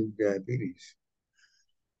type 2 diabetes.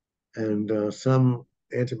 And some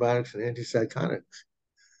antibiotics and antipsychotics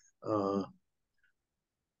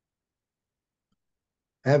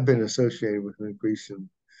have been associated with an increase in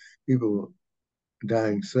people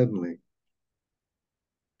dying suddenly.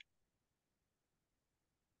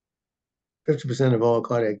 50% of all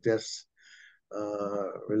cardiac deaths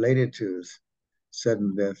related to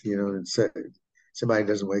sudden death, and somebody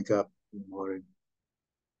doesn't wake up in the morning.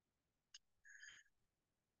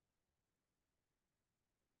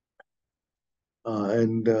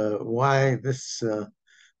 And why this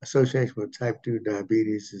association with type 2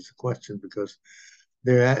 diabetes is a question, because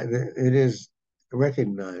it is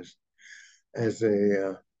recognized as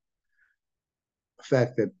a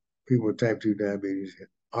fact that people with type 2 diabetes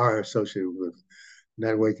are associated with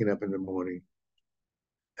not waking up in the morning,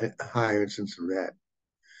 a higher incidence of that,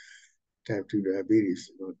 type 2 diabetes.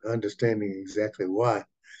 Understanding exactly why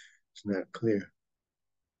is not clear.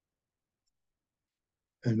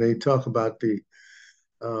 And they talk about the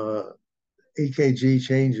EKG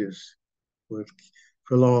changes with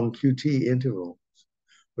prolonged QT intervals,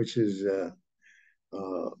 which is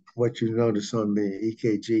what you notice on the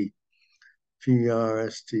EKG,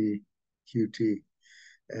 PRST, QT.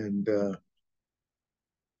 And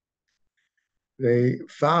they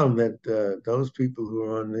found that those people who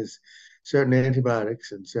are on this certain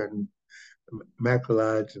antibiotics and certain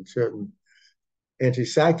macrolides and certain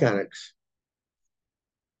antipsychotics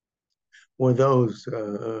were those.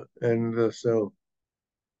 So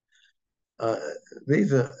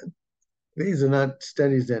these are not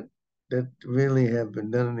studies that really have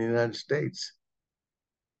been done in the United States.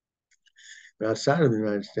 But outside of the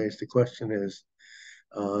United States, the question is,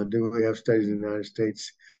 do we have studies in the United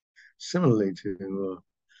States similarly to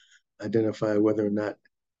identify whether or not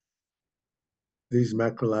these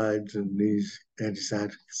macrolides and these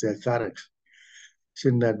antipsychotics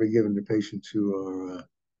should not be given to patients who are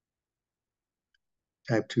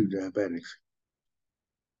type 2 diabetics.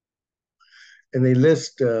 And they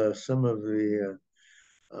list some of the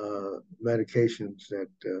medications that,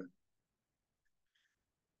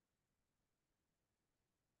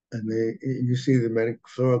 and you see the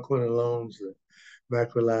fluoroquinolones, the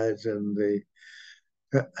macrolides, and the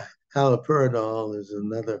haloperidol is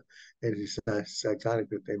another antipsychotic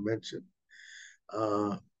that they mentioned.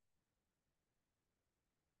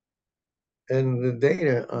 And the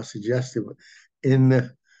data are suggestive in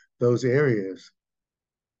those areas.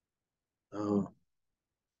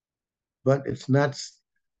 But it's not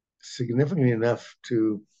significant enough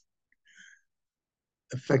to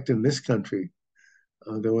affect in this country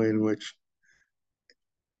the way in which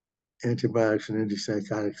antibiotics and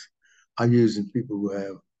antipsychotics are used in people who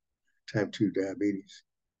have type 2 diabetes.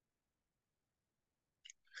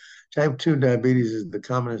 Type 2 diabetes is the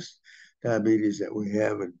commonest diabetes that we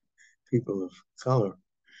have in people of color.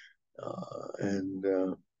 And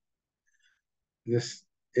this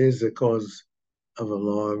is a cause of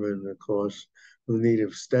alarm and a cause of need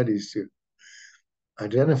of studies to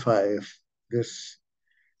identify if this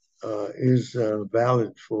is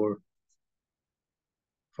valid for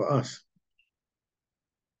us.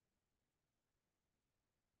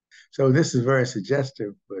 So this is very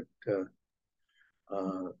suggestive, but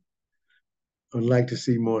I'd like to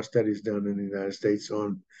see more studies done in the United States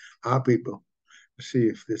on our people to see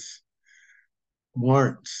if this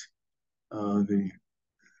warrants the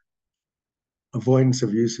avoidance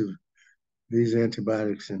of use of these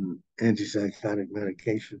antibiotics and antipsychotic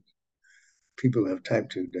medications. People have type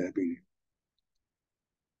 2 diabetes.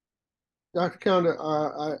 Dr. Counter,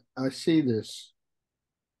 I see this,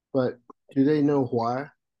 but do they know why?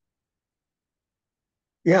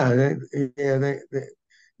 Yeah,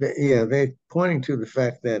 they're pointing to the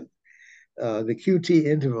fact that the QT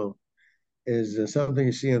interval is something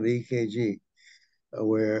you see on the EKG,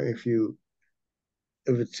 where if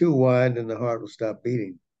it's too wide, then the heart will stop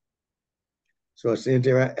beating. So it's the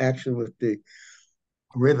interaction with the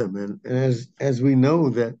rhythm, and as we know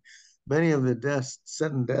that many of the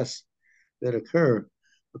sudden deaths that occur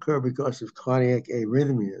because of cardiac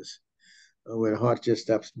arrhythmias, where the heart just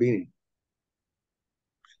stops beating.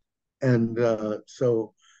 And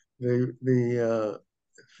so the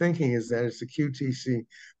thinking is that it's the QTC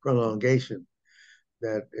prolongation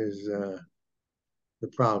that is the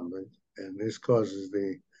problem, and this causes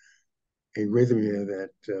the arrhythmia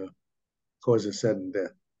that causes sudden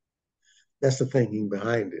death. That's the thinking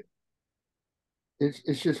behind it.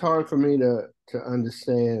 it's just hard for me to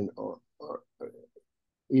understand or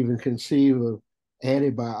even conceive of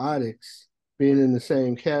antibiotics being in the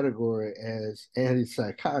same category as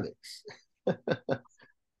antipsychotics.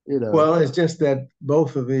 Well, it's just that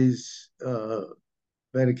both of these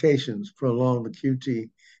medications prolong the QT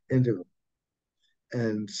interval.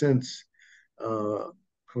 And since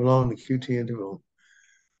prolong the QT interval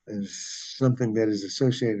is something that is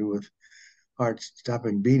associated with heart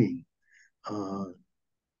stopping beating,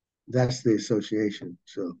 that's the association.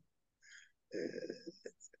 So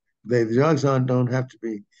the drugs don't have to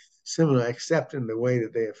be similar, except in the way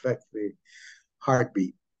that they affect the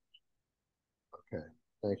heartbeat. Okay,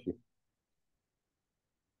 thank you.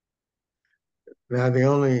 Now, the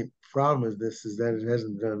only problem with this is that it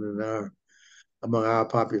hasn't done among our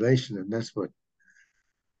population, and that's what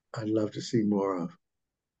I'd love to see more of.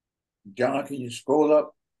 John, can you scroll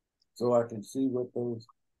up so I can see what those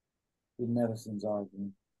medicines are?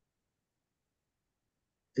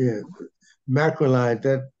 Yeah, macrolide,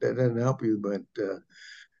 that doesn't help you, but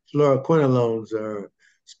fluoroquinolones are a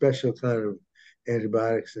special kind of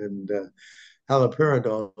antibiotics, and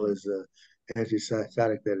haloperidol is an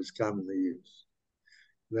antipsychotic that is commonly used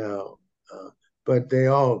now. But they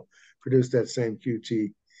all produce that same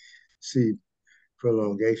QTC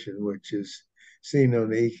prolongation, which is seen on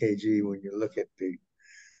the EKG when you look at the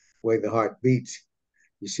way the heart beats.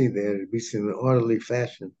 You see that it beats in an orderly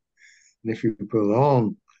fashion. And if you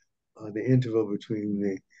prolong the interval between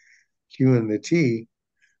the Q and the T,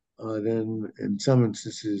 then in some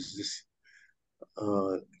instances, this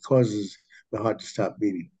causes the heart to stop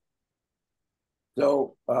beating.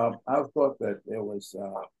 So I thought that there was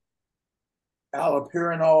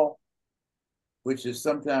allopurinol, which is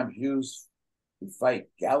sometimes used to fight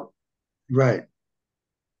gout. Right.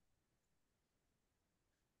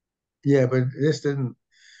 Yeah, but this didn't.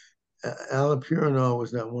 Allopurinol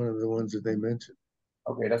was not one of the ones that they mentioned.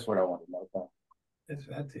 Okay, that's what I want to know. That's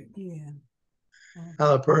what I think. Yeah.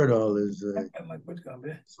 Haloperidol is I'm like, what's going to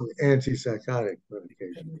an antipsychotic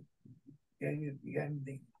medication. be? You got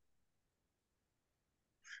anything?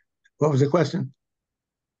 What was the question?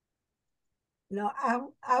 No,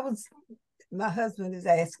 my husband is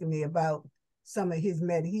asking me about some of his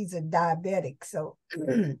he's a diabetic, so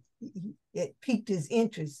it piqued his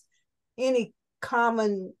interest. Any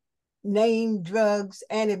common name drugs,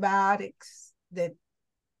 antibiotics that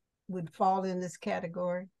would fall in this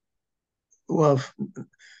category? Well,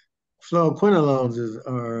 fluoroquinolones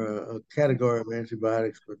are a category of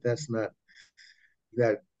antibiotics, but that's not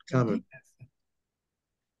that common.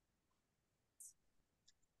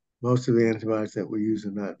 Most of the antibiotics that we use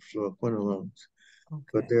are not fluoroquinolones,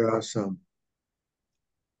 but there are some.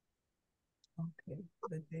 Okay,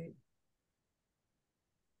 but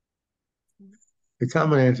the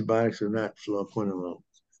common antibiotics are not fluoroquinolones.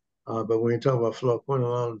 But when you talk about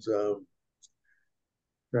fluoroquinolones, I'm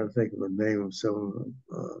trying to think of the name of some of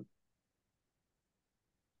them.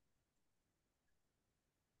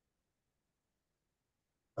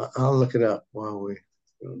 I'll look it up while we're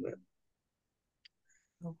doing that.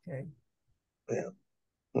 Okay. Yeah.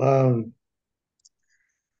 Now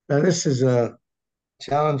this is a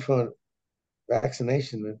challenge for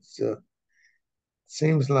vaccination. It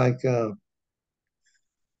seems like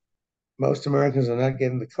most Americans are not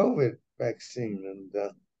getting the COVID vaccine, and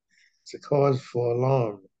it's a cause for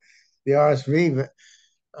alarm. The RSV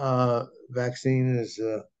vaccine is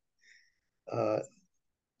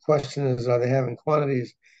question is, are they having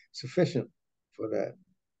quantities sufficient for that?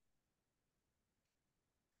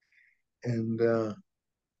 And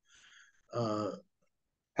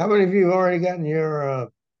how many of you have already gotten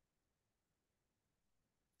your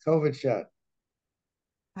COVID shot?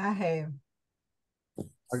 I have.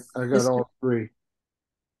 I got all three.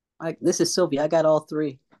 This is Sylvia. I got all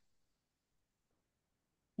three,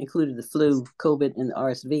 including the flu, COVID, and the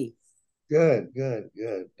RSV. Good.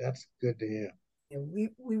 That's good to hear. Yeah,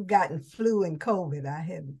 we've gotten flu and COVID. I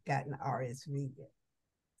haven't gotten RSV yet.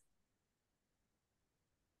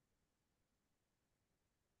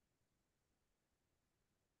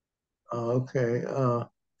 Okay.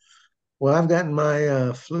 Well, I've gotten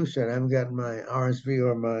my flu shot. I haven't gotten my RSV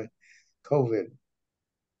or my COVID.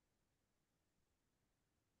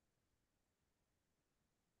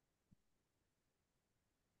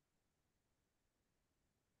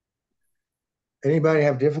 Anybody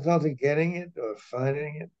have difficulty getting it or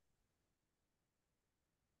finding it?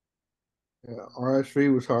 Yeah,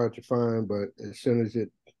 RSV was hard to find, but as soon as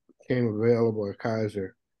it came available at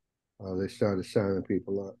Kaiser, they started signing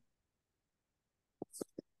people up.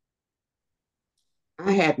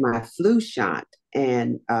 I had my flu shot,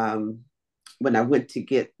 and when I went to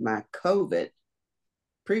get my COVID,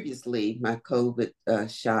 previously my COVID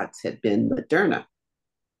shots had been Moderna,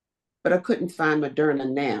 but I couldn't find Moderna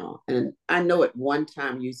now. And I know at one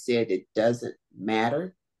time you said it doesn't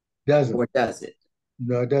matter, Doesn't. or does it?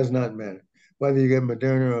 No, it does not matter. Whether you get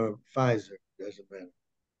Moderna or Pfizer, doesn't matter.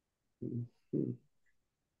 Mhm.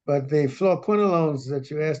 But the fluoroquinolones that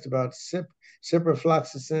you asked about,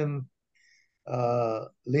 ciprofloxacin,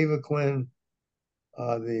 levaquin,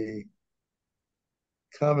 are the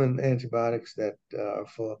common antibiotics that are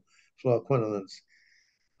for fluoroquinolones.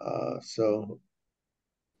 So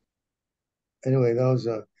anyway,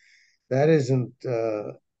 that isn't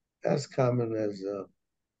as common as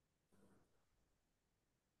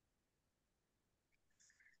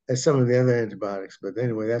some of the other antibiotics. But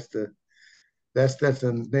anyway, that's the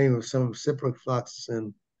name of some.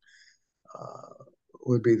 Ciprofloxacin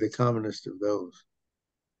would be the commonest of those.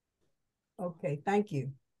 Okay, thank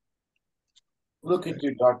you. Look at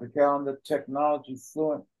you, Dr. Calendar, technology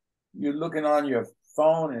fluent. You're looking on your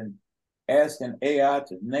phone and asking AI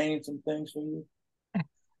to name some things for you.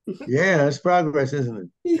 Yeah, it's progress,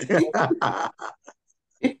 isn't it?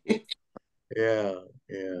 Yeah,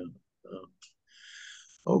 yeah.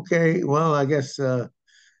 Okay, well, I guess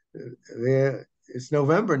it's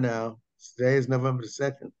November now. Today is November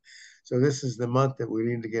 2nd. So this is the month that we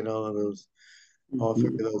need to get all three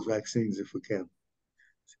of those vaccines if we can.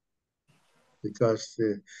 Because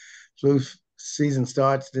the flu season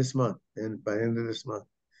starts this month and by the end of this month.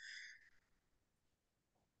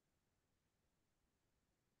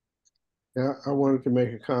 Yeah, I wanted to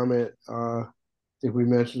make a comment. If we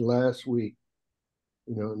mentioned last week,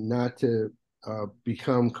 not to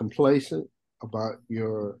become complacent about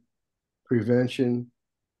your prevention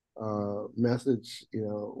methods,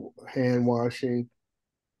 hand washing,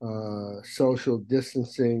 social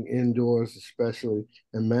distancing indoors, especially,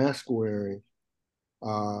 and mask wearing.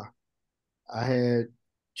 I had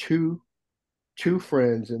two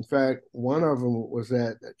friends. In fact, one of them was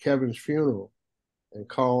at Kevin's funeral and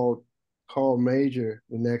called Major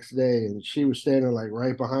the next day, and she was standing like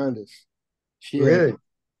right behind us. Really?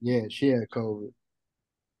 She had COVID.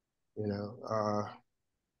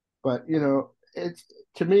 But it's,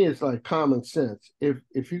 to me, it's like common sense.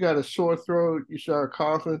 If you got a sore throat, you start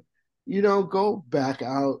coughing, you don't go back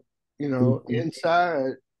out,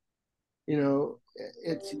 inside.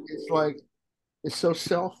 It's like, it's so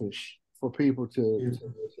selfish for people to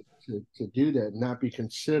do that, not be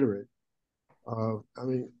considerate. I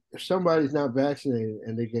mean, if somebody's not vaccinated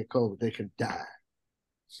and they get COVID, they can die.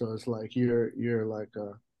 So it's like you're like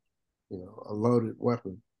a loaded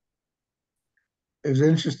weapon. It was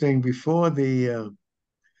interesting before that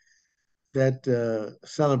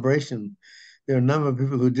celebration. There are a number of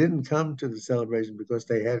people who didn't come to the celebration because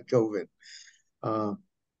they had COVID.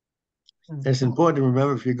 It's important to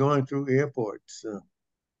remember if you're going through airports, you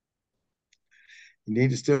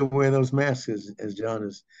need to still wear those masks, as John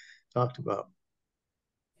has talked about,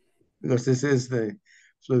 because this is the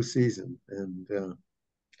flu season. And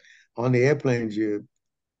on the airplanes, you're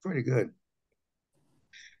pretty good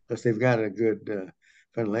because they've got a good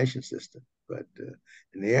ventilation system. But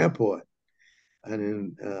in the airport and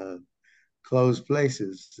in closed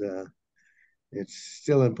places, it's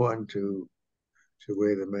still important to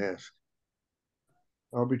wear the mask.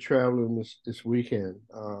 I'll be traveling this weekend,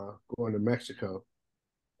 going to Mexico,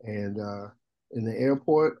 and in the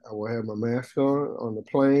airport, I will have my mask on. On the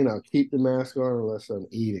plane, I'll keep the mask on unless I'm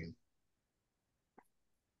eating.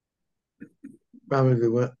 Probably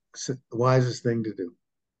the wisest thing to do.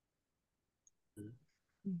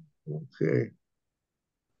 Okay.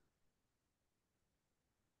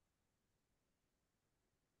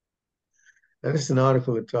 Now, this is an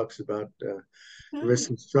article that talks about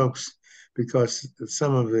risk of strokes because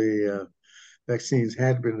some of the vaccines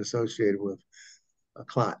had been associated with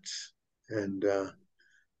clots. And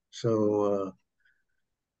so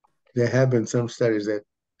there have been some studies that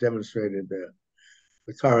demonstrated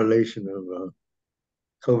the correlation of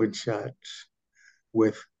COVID shots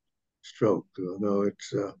with stroke, although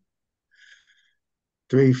it's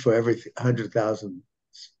 3 for every 100,000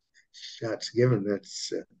 shots given.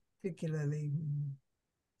 That's particularly,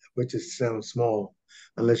 which is sounds small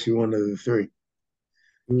unless you're one of the 3.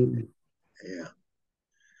 Mm. Yeah.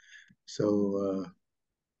 So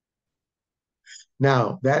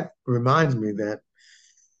now that reminds me that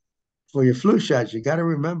for your flu shots, you got to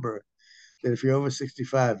remember that if you're over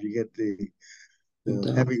 65, you get the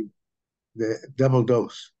double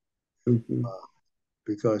dose Mhm.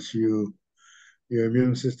 because your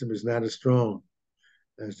immune system is not as strong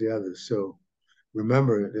as the others. So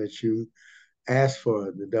remember that you ask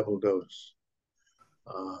for the double dose,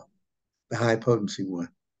 the high potency one.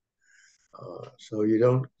 So you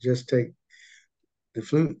don't just take the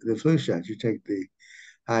flu shot, you take the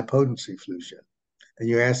high potency flu shot, and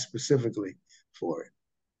you ask specifically for it.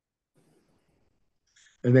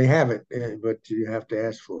 And they have it, but you have to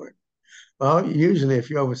ask for it. Well, usually if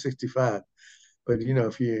you're over 65, but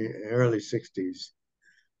if you're in early 60s,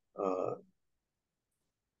 uh,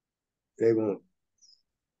 they won't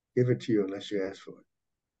give it to you unless you ask for it.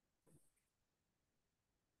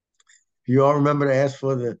 You all remember to ask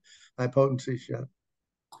for the high potency shot?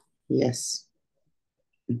 Yes.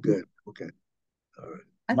 Good. Okay. All right.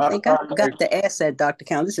 I think I forgot to ask that, Dr.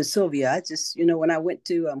 Count. This is Sylvia. I just, when I went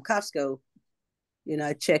to Costco,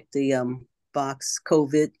 I checked the box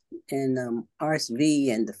COVID and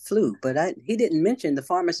RSV and the flu, but the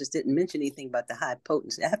pharmacist didn't mention anything about the high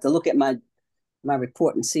potency. I have to look at my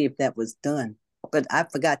report and see if that was done, but I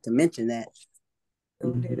forgot to mention that.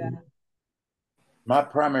 So did I. My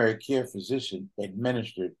primary care physician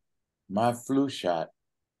administered my flu shot.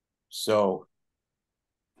 So,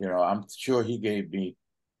 I'm sure he gave me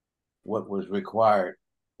what was required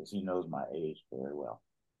because he knows my age very well.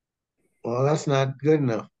 Well, that's not good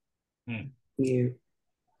enough. Yeah.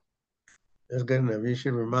 That's good enough. You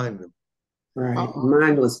should remind them. Right.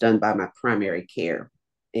 Mine was done by my primary care,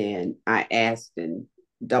 and I asked and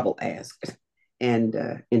double asked, and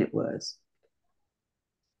it was.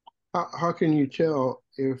 How can you tell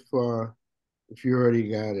if you already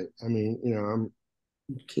got it? I mean, You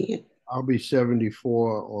can't. I'll be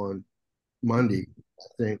 74 on Monday, I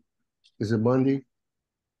think. Is it Monday?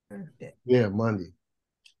 Birthday. Yeah, Monday.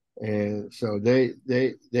 And so they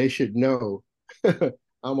should know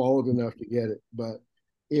I'm old enough to get it. But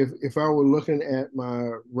if I were looking at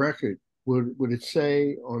my record, would it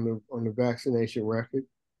say on the vaccination record?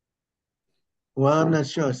 Well, I'm not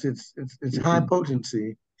sure. It's high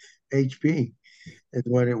potency HP is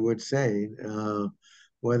what it would say.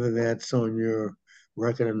 Whether that's on your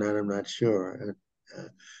record or not, I'm not sure.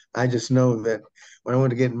 I just know that when I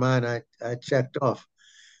went to get mine, I checked off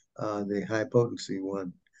the high potency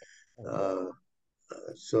one,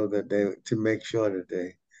 so that to make sure that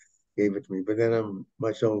they gave it to me. But then I'm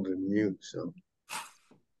much older than you, so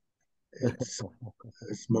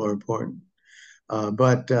it's more important.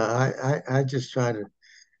 But I just try to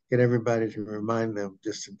get everybody to remind them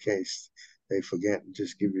just in case they forget and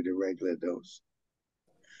just give you the regular dose.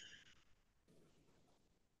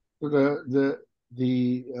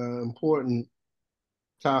 The important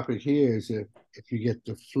topic here is if you get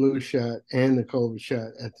the flu shot and the COVID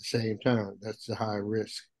shot at the same time, that's the high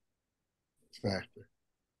risk factor.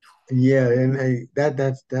 Yeah, and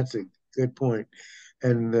that's a good point.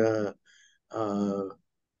 And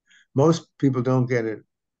most people don't get it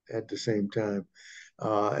at the same time.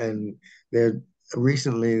 And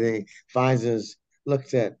Pfizer's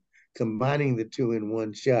looked at combining the two in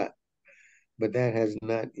one shot, but that has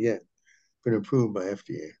not yet been approved by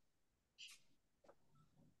FDA.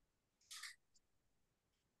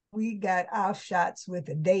 We got our shots with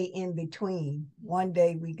a day in between. One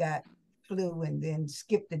day we got flu and then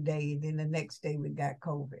skipped a day. Then the next day we got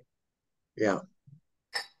COVID. Yeah.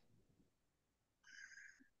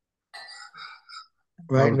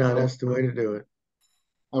 Right now, that's the way to do it.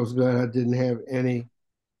 I was glad I didn't have any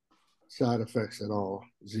side effects at all.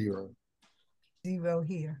 Zero. Zero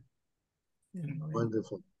here.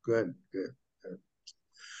 Wonderful. Good.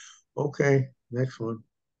 Okay, next one.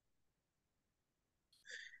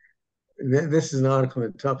 This is an article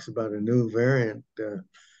that talks about a new variant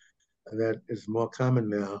that is more common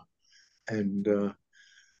now and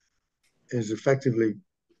is effectively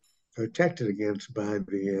protected against by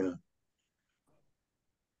the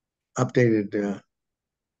updated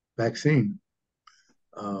vaccine.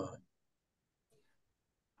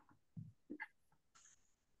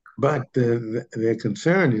 But the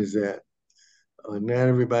concern is that not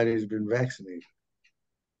everybody has been vaccinated.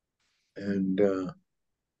 And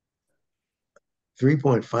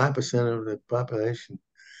 3.5% of the population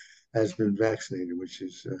has been vaccinated, which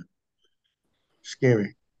is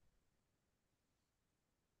scary.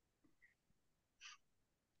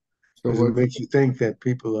 So it makes you think that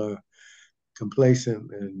people are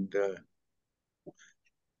complacent and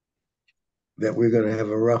that we're going to have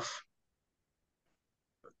a rough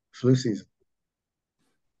flu season.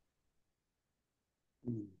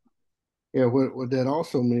 Yeah, what that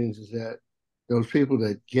also means is that those people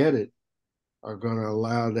that get it are going to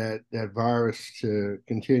allow that virus to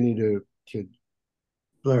continue to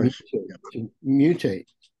flourish, mutate,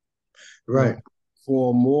 right?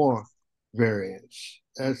 For more variants.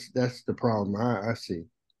 That's the problem I see.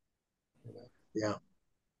 Yeah.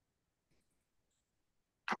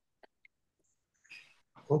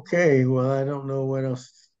 Okay. Well, I don't know what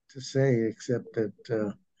else to say except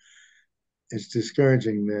that it's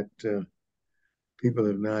discouraging that people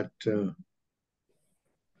have not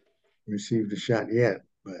received a shot yet.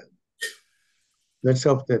 But let's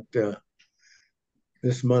hope that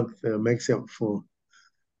this month makes up for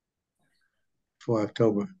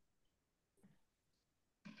October.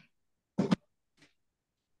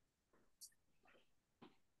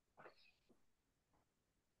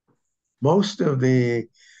 Most of the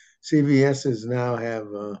CVSs now have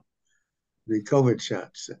the COVID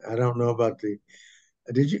shots. I don't know about the.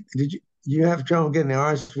 Did you have trouble getting the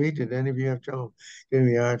RSV? Did any of you have trouble getting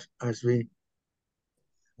the RSV?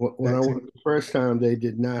 When I went the first time, they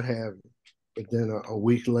did not have it, but then a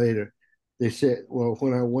week later, they said, well,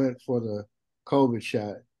 when I went for the COVID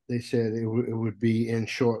shot, they said it would be in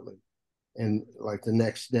shortly, and like the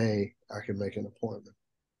next day, I could make an appointment.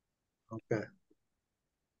 Okay.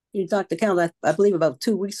 Dr. Count, I believe about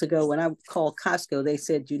 2 weeks ago when I called Costco, they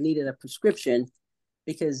said you needed a prescription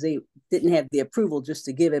because they didn't have the approval just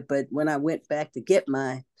to give it. But when I went back to get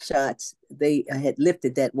my shots, they had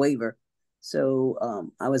lifted that waiver.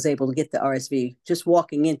 So I was able to get the RSV just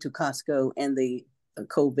walking into Costco and the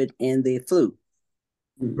COVID and the flu.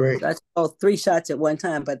 Great. So I saw 3 shots at one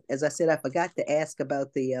time. But as I said, I forgot to ask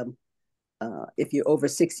about the if you're over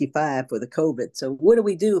 65 for the COVID. So what do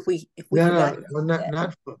we do if we no,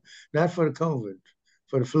 not for the COVID,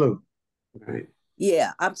 for the flu. Right.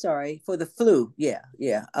 Yeah, I'm sorry, for the flu. Yeah.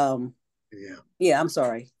 I'm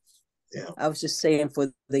sorry. Yeah. I was just saying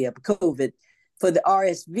for the COVID, for the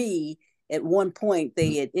RSV. At one point,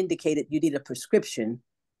 they had indicated you need a prescription,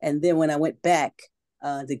 and then when I went back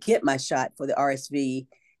to get my shot for the RSV,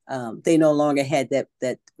 they no longer had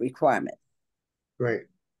that requirement. Right.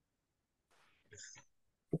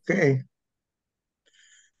 Okay.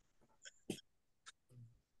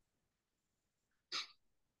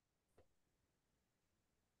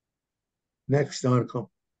 Next article.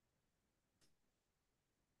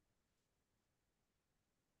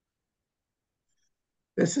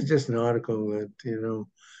 This is just an article that,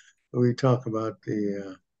 we talk about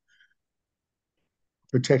the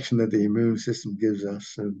protection that the immune system gives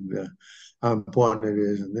us and how important it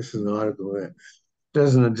is. And this is an article that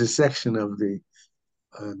does a dissection of the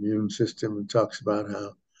immune system and talks about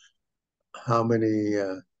how many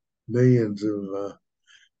millions of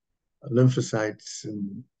lymphocytes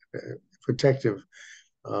and protective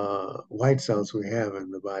white cells we have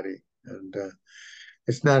in the body. And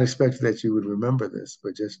it's not expected that you would remember this,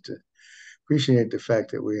 but just to appreciate the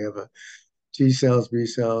fact that we have T cells, B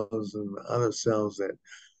cells, and other cells that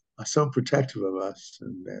are so protective of us.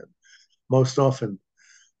 And most often,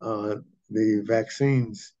 the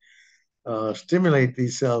vaccines stimulate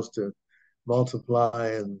these cells to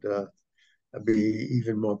multiply and be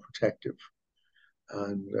even more protective.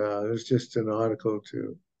 And it's just an article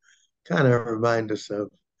to kind of remind us of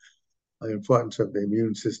the importance of the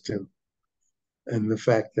immune system and the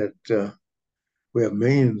fact that we have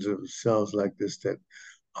millions of cells like this that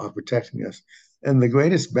are protecting us. And the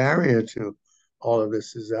greatest barrier to all of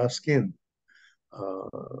this is our skin,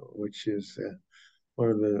 which is one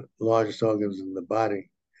of the largest organs in the body,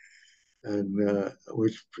 and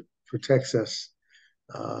which protects us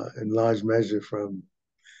in large measure from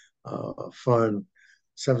foreign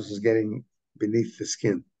substances getting beneath the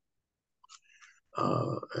skin.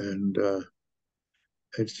 And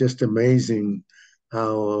it's just amazing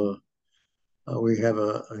how we have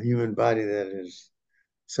a human body that has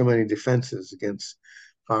so many defenses against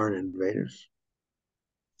foreign invaders.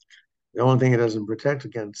 The only thing it doesn't protect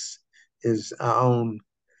against is our own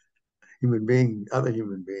other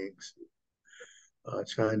human beings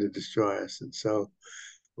trying to destroy us. And so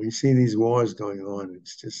when you see these wars going on,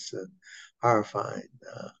 it's just horrifying.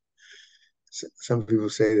 Some people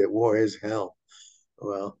say that war is hell.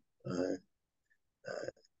 Well,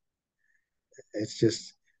 it's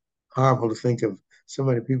just horrible to think of so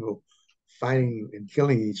many people fighting and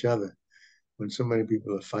killing each other when so many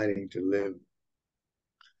people are fighting to live.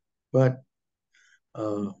 But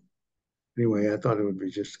anyway, I thought it would be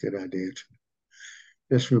just a good idea to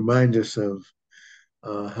just remind us of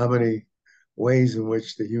how many ways in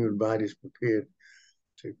which the human body is prepared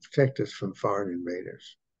to protect us from foreign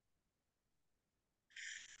invaders.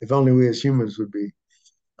 If only we as humans would be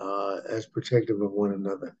as protective of one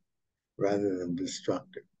another rather than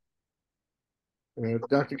destructive.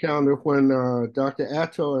 Dr. Callender, when Dr.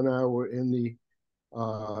 Atto and I were in the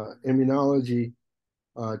immunology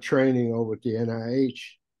training over at the NIH,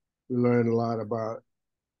 we learned a lot about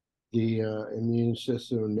the immune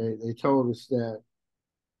system. They told us that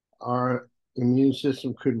our immune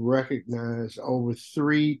system could recognize over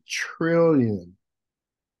 3 trillion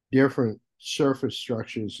different surface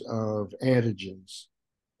structures of antigens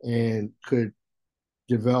and could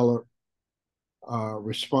develop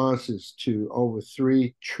responses to over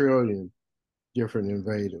 3 trillion different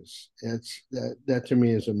invaders. That to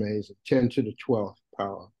me is amazing. 10 to the 12th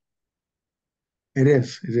power. It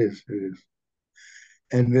is.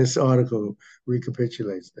 And this article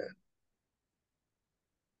recapitulates that.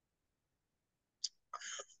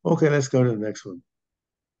 Okay, let's go to the next one.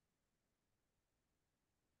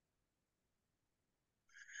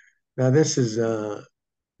 Now, this is the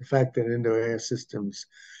fact that indoor air systems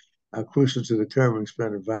are crucial to the curbing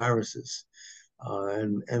spread of viruses.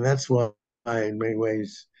 And that's why, in many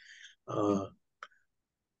ways,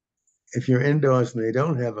 if you're indoors and they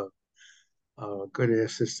don't have a good air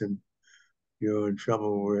system, you're in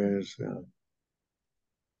trouble, whereas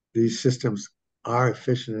these systems are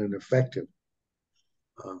efficient and effective.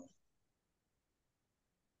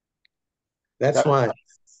 That's why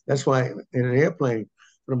in an airplane,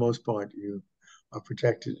 for the most part, you are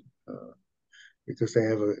protected because they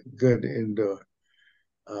have a good indoor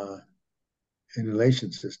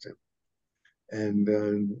inhalation system. And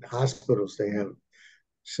in hospitals, they have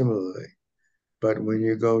similarly. But when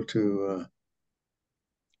you go to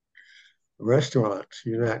restaurants,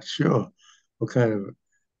 you're not sure what kind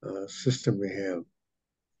of system they have.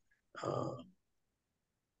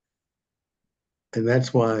 And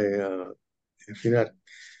that's why if you're not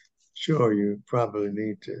sure, you probably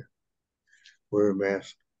need to wear a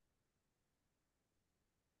mask.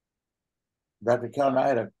 Dr. Kelton, I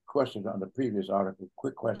had a question on the previous article,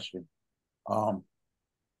 quick question.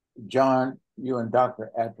 John, you and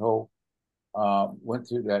Dr. Atto went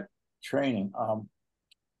through that training,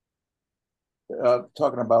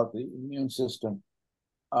 talking about the immune system.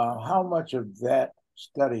 How much of that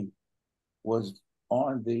study was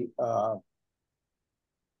on the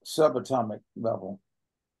subatomic level,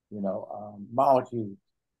 molecules?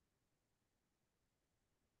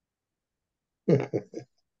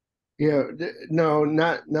 Yeah, no,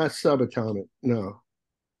 not subatomic, no,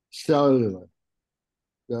 cellular.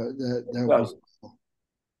 That was,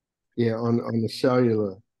 yeah, on the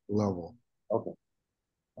cellular level.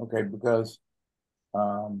 Okay, because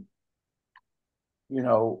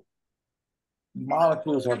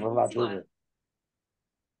molecules have a lot bigger.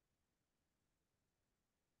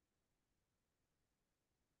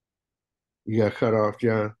 You got cut off,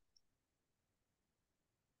 John.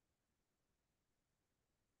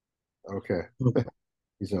 Okay.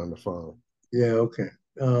 He's on the phone. Yeah, okay.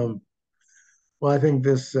 Well, I think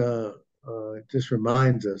this just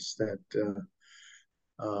reminds us that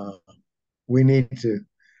we need to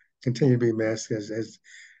continue to be masked. As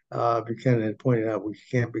Buchanan had pointed out, we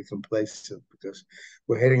can't be complacent because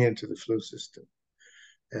we're heading into the flu system.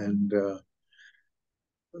 And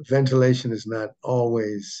ventilation is not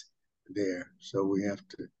always there, so we have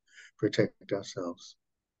to protect ourselves.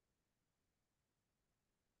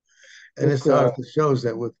 And this article shows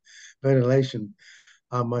that with ventilation,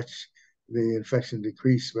 how much the infection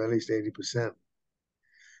decreased by at least 80%.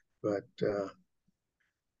 But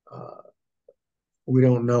we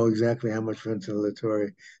don't know exactly how much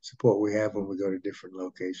ventilatory support we have when we go to different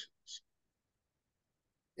locations.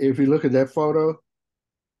 If you look at that photo,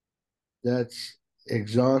 that's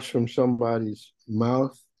exhaust from somebody's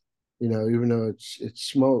mouth, even though it's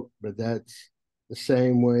smoke, but that's the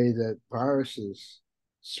same way that viruses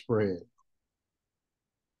spread.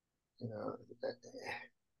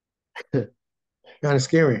 Kind of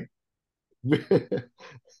scary.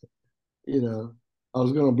 I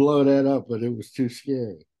was going to blow that up, but it was too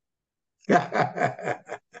scary. Yeah.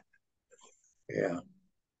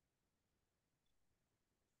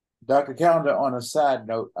 Dr. Callender, on a side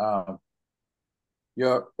note,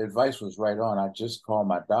 your advice was right on. I just called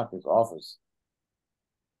my doctor's office,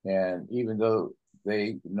 and even though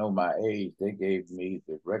they know my age, they gave me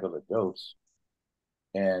the regular dose,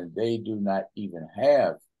 and they do not even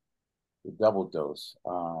have the double dose.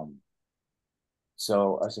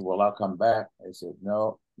 So I said, well, I'll come back. They said,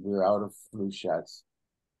 no, we're out of flu shots.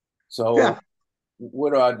 So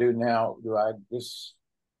what do I do now? Do I just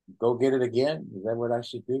go get it again? Is that what I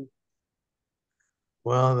should do?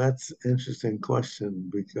 Well, that's an interesting question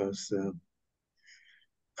because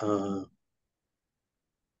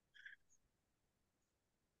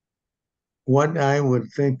what I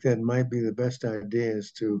would think that might be the best idea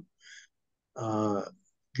is to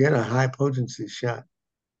get a high potency shot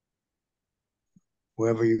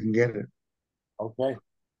wherever you can get it. Okay.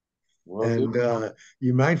 And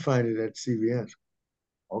you might find it at CVS.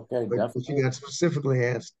 Okay, but you got specifically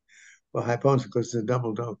asked for high potency because it's a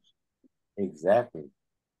double dose. Exactly.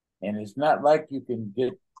 And it's not like you can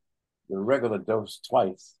get the regular dose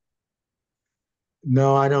twice.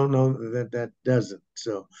 No, I don't know that that doesn't.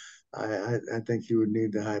 So I think you would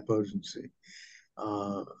need the high potency.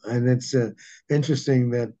 And it's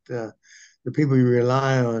interesting that the people you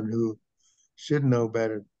rely on who should know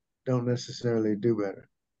better don't necessarily do better.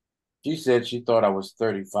 She said she thought I was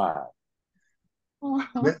 35.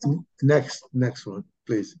 Next one,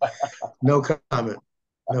 please. No comment.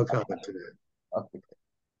 No comment to that. Okay.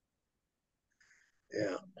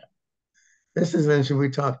 Yeah. This is interesting. We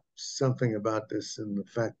talked something about this and the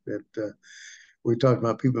fact that we talked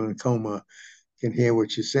about people in coma can hear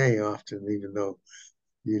what you say often, even though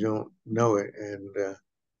you don't know it. And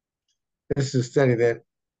this is a study that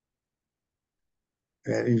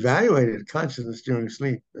evaluated consciousness during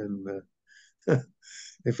sleep, and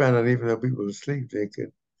they found out even though people were asleep, they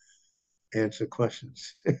could answer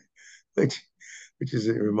questions, which which is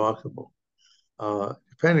remarkable.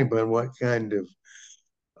 Depending upon what kind of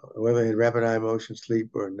whether they had rapid eye motion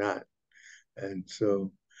sleep or not. And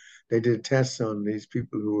so they did tests on these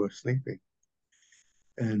people who were sleeping,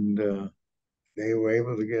 and they were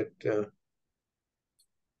able to get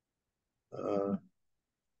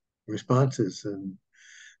responses. And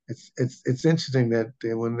it's interesting that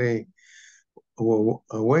when they were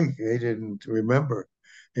awake, they didn't remember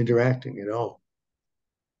interacting at all.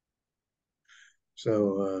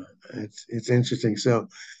 So it's interesting. So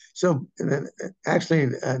actually,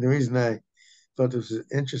 the reason I thought this was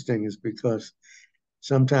interesting is because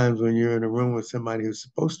sometimes when you're in a room with somebody who's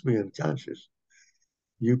supposed to be unconscious,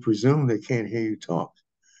 you presume they can't hear you talk,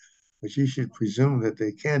 but you should presume that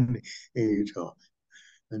they can hear you talk.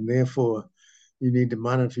 And therefore, you need to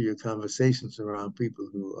monitor your conversations around people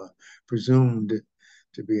who are presumed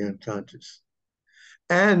to be unconscious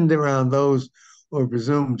and around those who are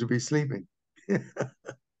presumed to be sleeping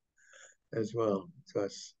as well,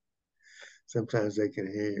 because sometimes they can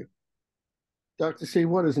hear you. Dr. C,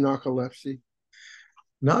 what is narcolepsy?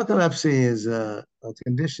 Narcolepsy is a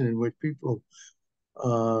condition in which people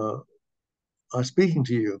are speaking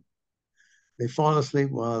to you. They fall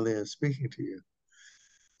asleep while they're speaking to you,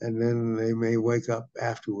 and then they may wake up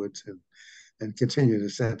afterwards and continue the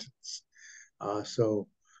sentence. So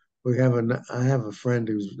I have a friend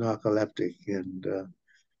who's narcoleptic, and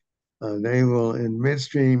they will, in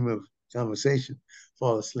midstream of conversation,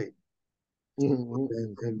 fall asleep,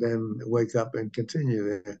 and then wake up and continue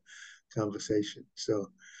their conversation.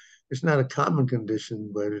 So it's not a common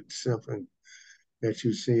condition, but it's something that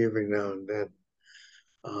you see every now and then.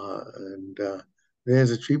 And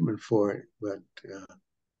there's a treatment for it, but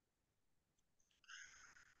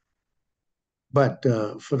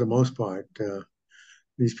for the most part,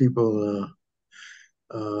 these people,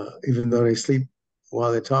 even though they sleep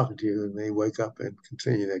while they're talking to you, and they wake up and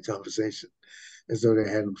continue their conversation as though they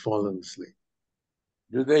hadn't fallen asleep.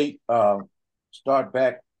 Do they start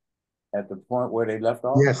back at the point where they left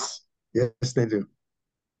off? Yes, yes, they do.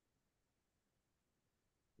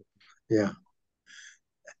 Yeah.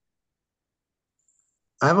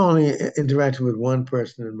 I've only interacted with one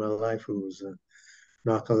person in my life who was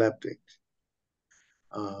narcoleptic.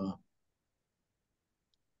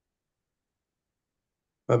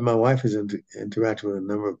 But my wife has interacted with a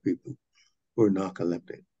number of people who are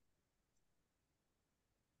narcoleptic.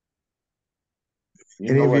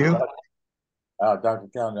 You Any know of what, you? Dr.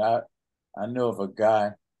 Calendar, I know of a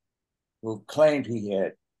guy who claimed he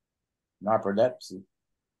had narcolepsy,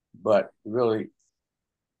 but really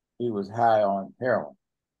he was high on heroin.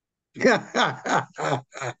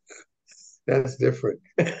 That's different.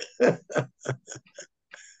 Yeah,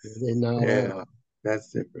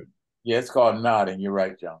 that's different. Yeah, it's called nodding. You're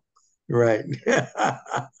right, John. Right.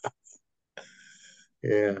 Yeah.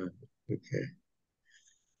 Okay.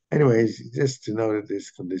 Anyways, just to know that this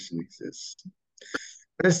condition exists.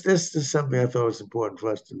 This is something I thought was important for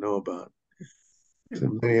us to know about. So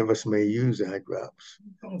many of us may use eye drops.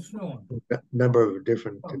 A number of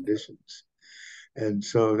different conditions. And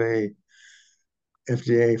so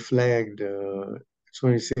FDA flagged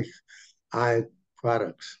 26 eye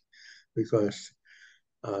products because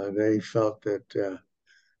they felt that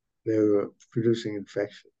they were producing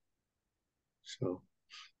infection. So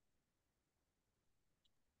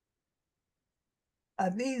are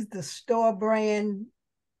these the store brand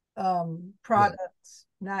products?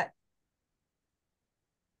 Not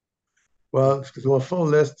well, for a full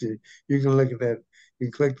list, you can look at that. You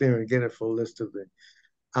can click there and get a full list of the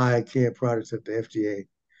eye care products that the FDA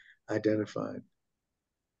identified.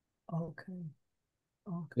 okay.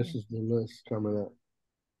 Okay. this is the list coming up.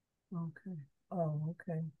 Okay. Oh,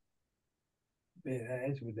 okay. Man, I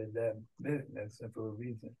actually did that business for a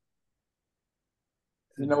reason.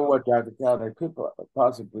 You know what, Dr. Calendar, could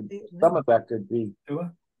possibly some of that could be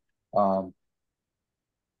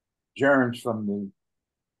germs from the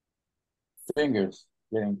fingers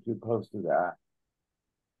getting too close to the eye.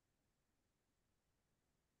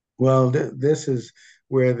 Well, this is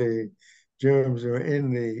where the germs are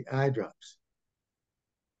in the eye drops,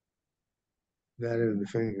 not in the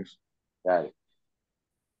fingers. Got it.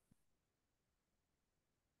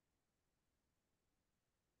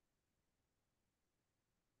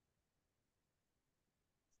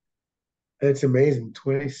 It's amazing,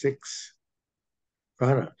 26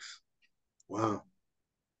 products. Wow.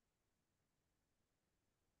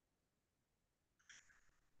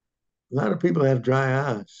 A lot of people have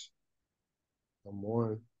dry eyes. I'm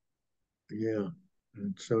one. Yeah.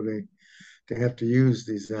 And so they have to use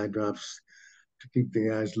these eye drops to keep the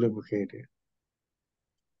eyes lubricated.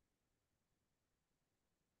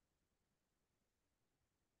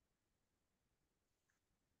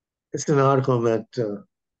 It's an article that uh,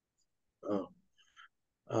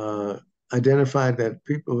 uh, identified that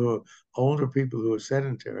older people who are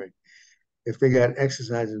sedentary, if they got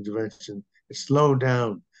exercise intervention, it slowed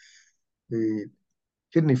down the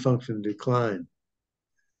kidney function decline.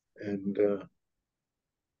 And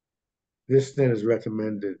this then is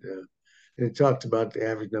recommended. It talked about the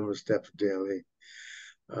average number of steps daily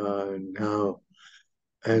and how,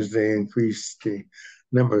 as they increased the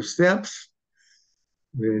number of steps,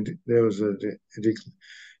 there was a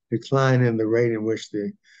decline in the rate in which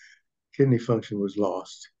the kidney function was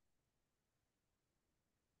lost.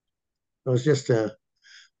 It was just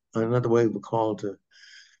another way we call to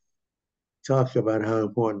talk about how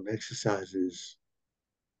important exercise is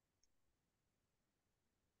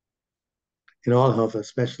in all health,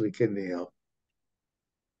 especially kidney health.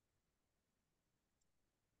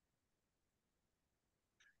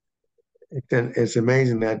 It's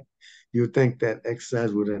amazing that you would think that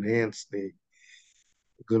exercise would enhance the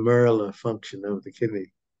glomerular function of the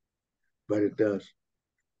kidney, but it does.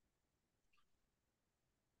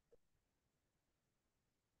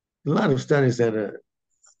 A lot of studies that are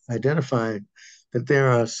identifying that there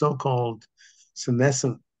are so-called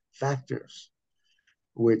senescent factors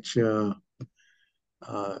which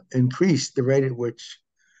increase the rate at which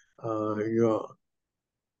your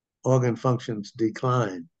organ functions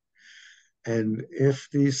decline. And if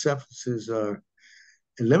these substances are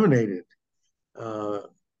eliminated,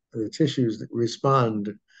 the tissues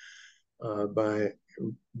respond by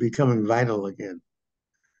becoming vital again.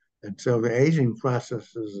 And so the aging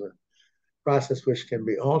process is a process which can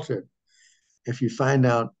be altered if you find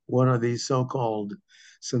out what are these so-called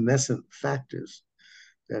senescent factors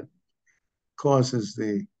that causes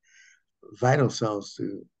the vital cells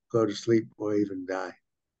to go to sleep or even die.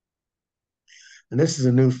 And this is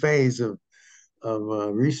a new phase of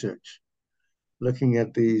research, looking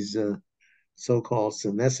at these so-called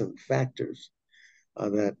senescent factors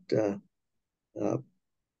that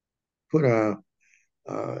put our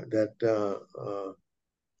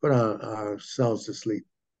put our cells to sleep.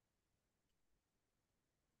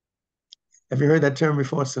 Have you heard that term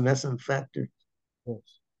before, senescent factor?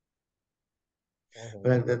 Yes.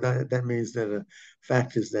 That means that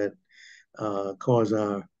factors that cause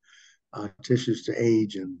our tissues to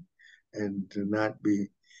age and to not be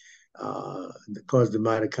cause the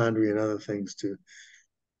mitochondria and other things to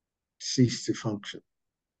cease to function.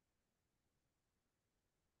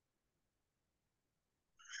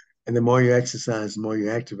 And the more you exercise, the more you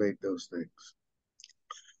activate those things.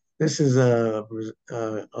 This is a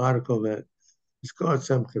article that has caused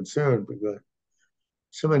some concern because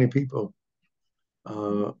so many people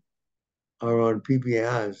are on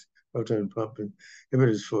PPIs, proton pump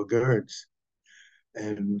inhibitors for GERDs.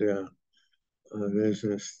 And there's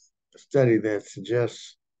a study that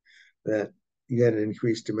suggests that you had an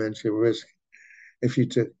increased dementia risk if you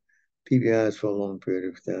took PPIs for a long period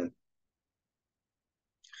of time.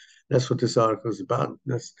 That's what this article is about.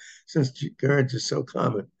 Since GERD is so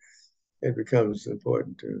common, it becomes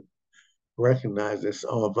important to recognize this,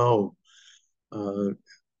 although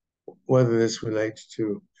whether this relates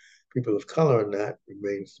to people of color or not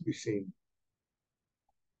remains to be seen.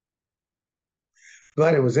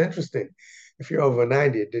 But it was interesting. If you're over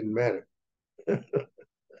 90, it didn't matter. But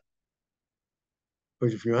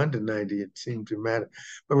if you're under 90, it seemed to matter.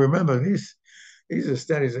 But remember, these are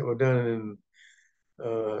studies that were done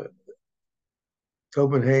in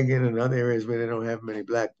Copenhagen and other areas where they don't have many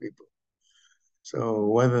Black people. So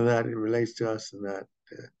whether or not it relates to us or not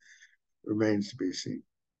remains to be seen.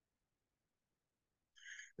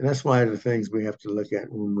 And that's why the things we have to look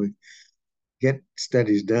at when we get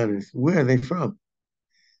studies done is where are they from?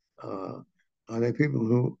 Are they people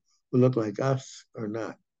who look like us or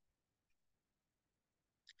not?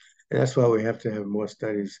 And that's why we have to have more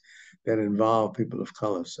studies that involve people of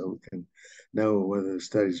color, so we can know whether the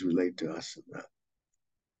studies relate to us or not.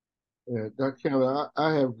 Yeah, Dr. Keller,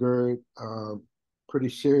 I have GERD pretty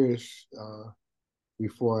serious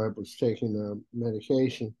before I was taking the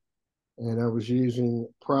medication, and I was using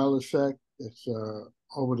Prilosec. It's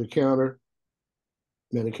over-the-counter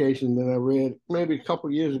medication that I read maybe a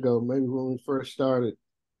couple years ago, maybe when I first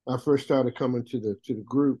started coming to the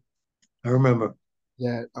group. I remember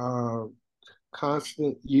that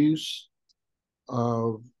constant use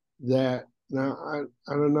of that. Now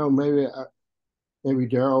I don't know. Maybe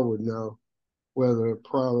Daryl would know whether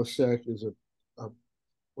Prilosec is a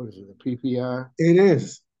what is it, a PPI? it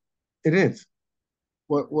is. It is.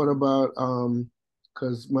 What about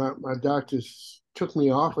because my doctors took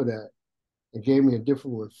me off of that and gave me a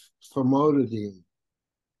different one, famotidine.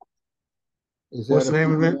 Is What's that the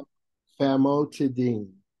name of it?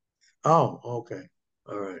 Famotidine? Oh, okay.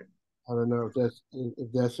 All right. I don't know if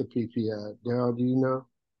that's a PPI. Daryl, do you know?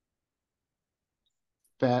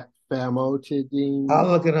 Famotidine. I'll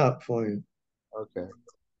look it up for you. Okay.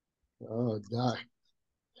 Oh, Doc.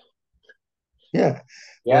 Yeah.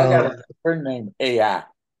 Yeah, I got Well, a friend named AI.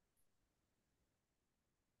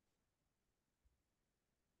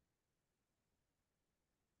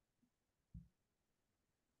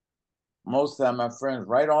 Most of the time, my friends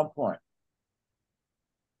right on point.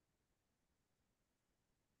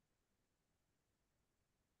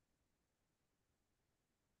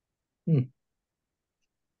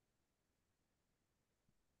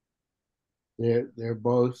 They're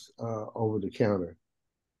both over the counter.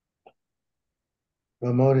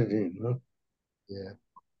 famotidine, huh? Yeah.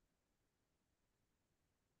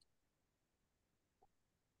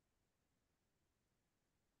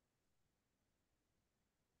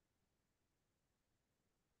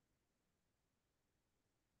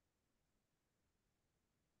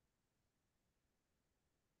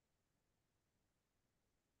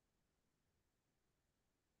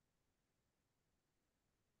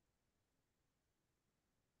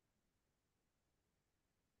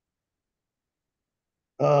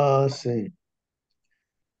 Let's see.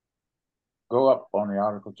 Go up on the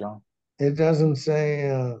article, John. It doesn't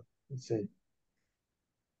say. Let's see.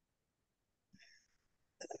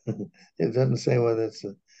 It doesn't say whether it's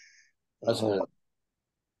a. Hold on.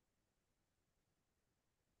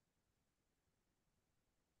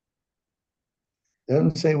 It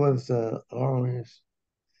doesn't say whether it's a oral use.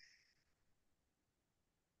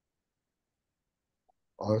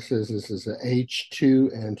 All it says this is an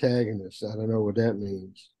H2 antagonist. I don't know what that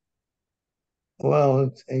means. Well,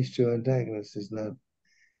 it's H2 antagonist is not.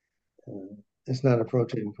 It's not a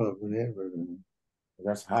protein pump inhibitor.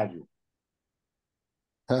 That's hydrogen.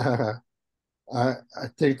 I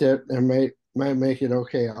think that might make it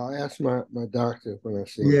okay. I'll ask my doctor when I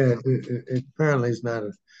see him. Yeah, it apparently is not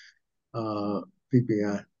a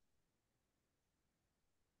PPI.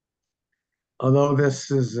 Although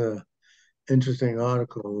this is an interesting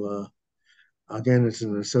article, again, it's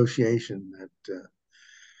an association that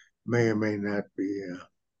may or may not be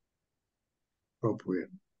appropriate.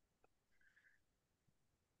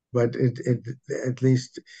 But it at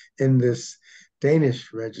least in this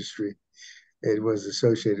Danish registry, it was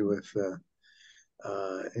associated with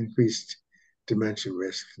increased dementia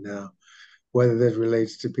risk. Now, whether that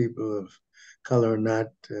relates to people of color or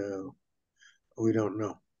not, we don't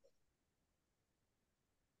know.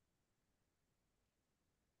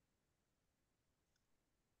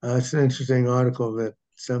 It's an interesting article that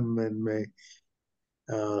some men may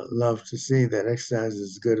love to see, that exercise is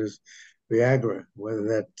as good as Viagra. Whether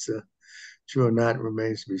that's true or not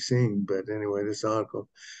remains to be seen. But anyway, this article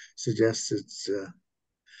suggests it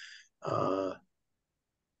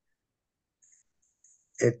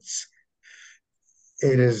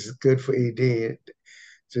is good for ED.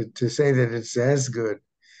 To say that it's as good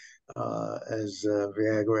as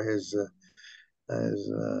Viagra is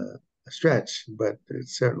a stretch, but it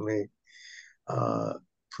certainly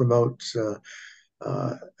promotes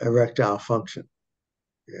erectile function.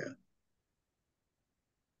 Yeah.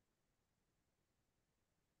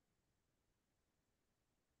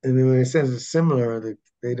 And then when it says it's similar,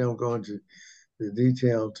 they don't go into the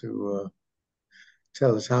detail to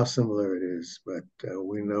tell us how similar it is, but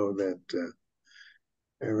we know that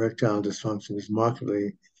erectile dysfunction is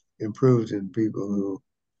markedly improved in people who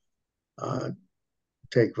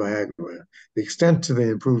take Viagra. The extent to the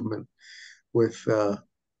improvement with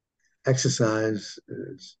exercise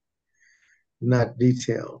is not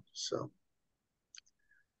detailed. So,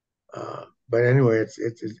 but anyway,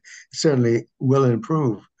 it certainly will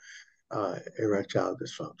improve erectile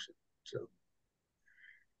dysfunction. So,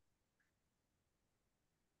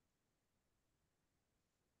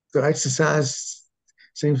 So exercise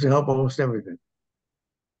seems to help almost everything.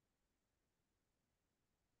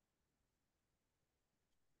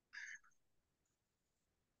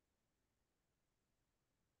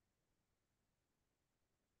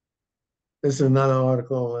 This is another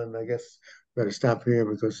article, and I guess better stop here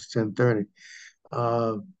because it's 10:30.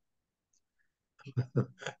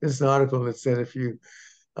 This is an article that said if you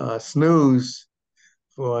snooze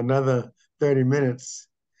for another 30 minutes,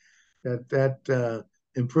 that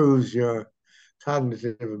improves your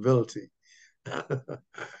cognitive ability,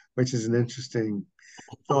 which is an interesting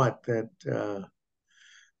thought that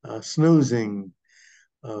snoozing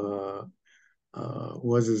was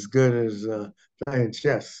as good as playing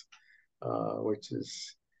chess, which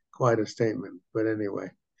is quite a statement. But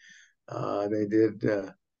anyway, they did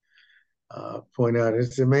point out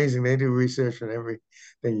it's amazing. They do research on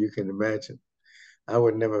everything you can imagine. I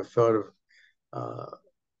would never have thought of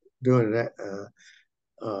doing that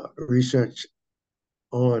research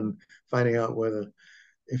on finding out whether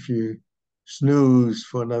if you snooze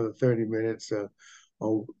for another 30 minutes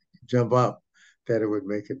or jump up, that it would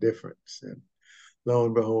make a difference. And lo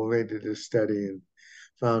and behold, they did this study and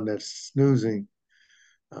found that snoozing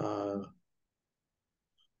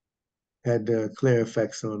had clear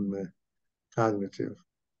effects on the cognitive.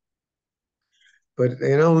 But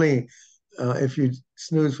it only if you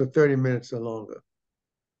snooze for 30 minutes or longer.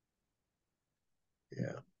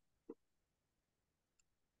 Yeah.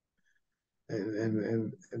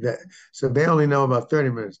 And that, so they only know about 30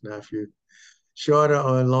 minutes now. If you shorter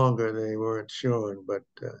or longer, they weren't sure, but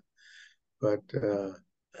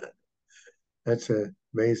that's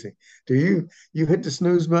amazing. Do you hit the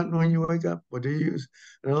snooze button when you wake up, or do you use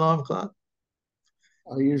an alarm clock?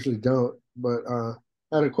 I usually don't, but I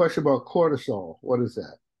had a question about cortisol. What is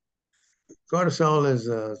that? Cortisol is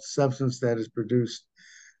a substance that is produced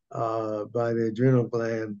by the adrenal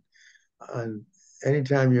gland on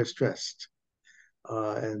anytime you're stressed.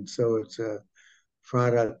 And so it's a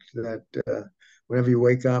product that whenever you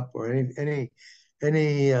wake up or any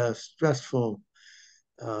stressful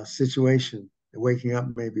situation, waking up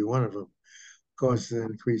may be one of them, causes an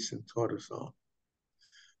increase in cortisol.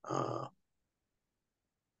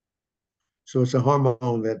 So it's a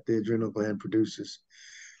hormone that the adrenal gland produces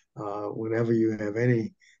whenever you have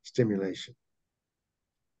any stimulation.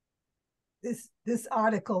 This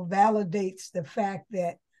article validates the fact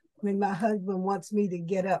that when my husband wants me to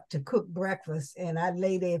get up to cook breakfast and I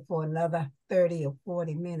lay there for another 30 or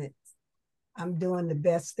 40 minutes, I'm doing the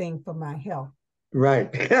best thing for my health.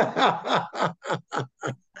 Right.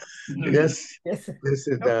 Yes, yes,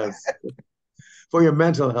 it does. For your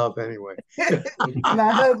mental health, anyway.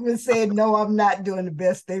 My husband said, no, I'm not doing the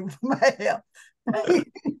best thing for my health.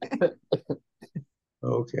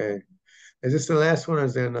 Okay. Is this the last one or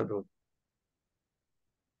is there another one?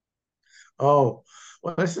 Oh,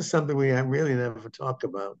 well, this is something we really never talked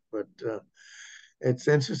about, but it's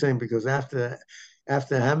interesting because after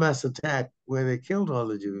Hamas attack, where they killed all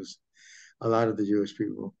the Jews, a lot of the Jewish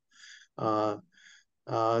people,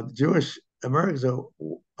 Jewish Americans are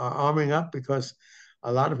arming up because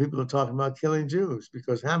a lot of people are talking about killing Jews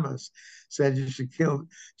because Hamas said you should kill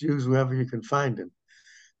Jews wherever you can find them.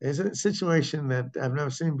 There's a situation that I've never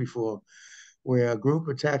seen before where a group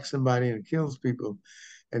attacks somebody and kills people,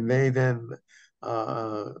 and they then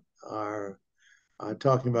are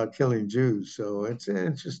talking about killing Jews. So it's an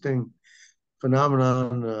interesting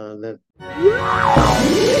phenomenon that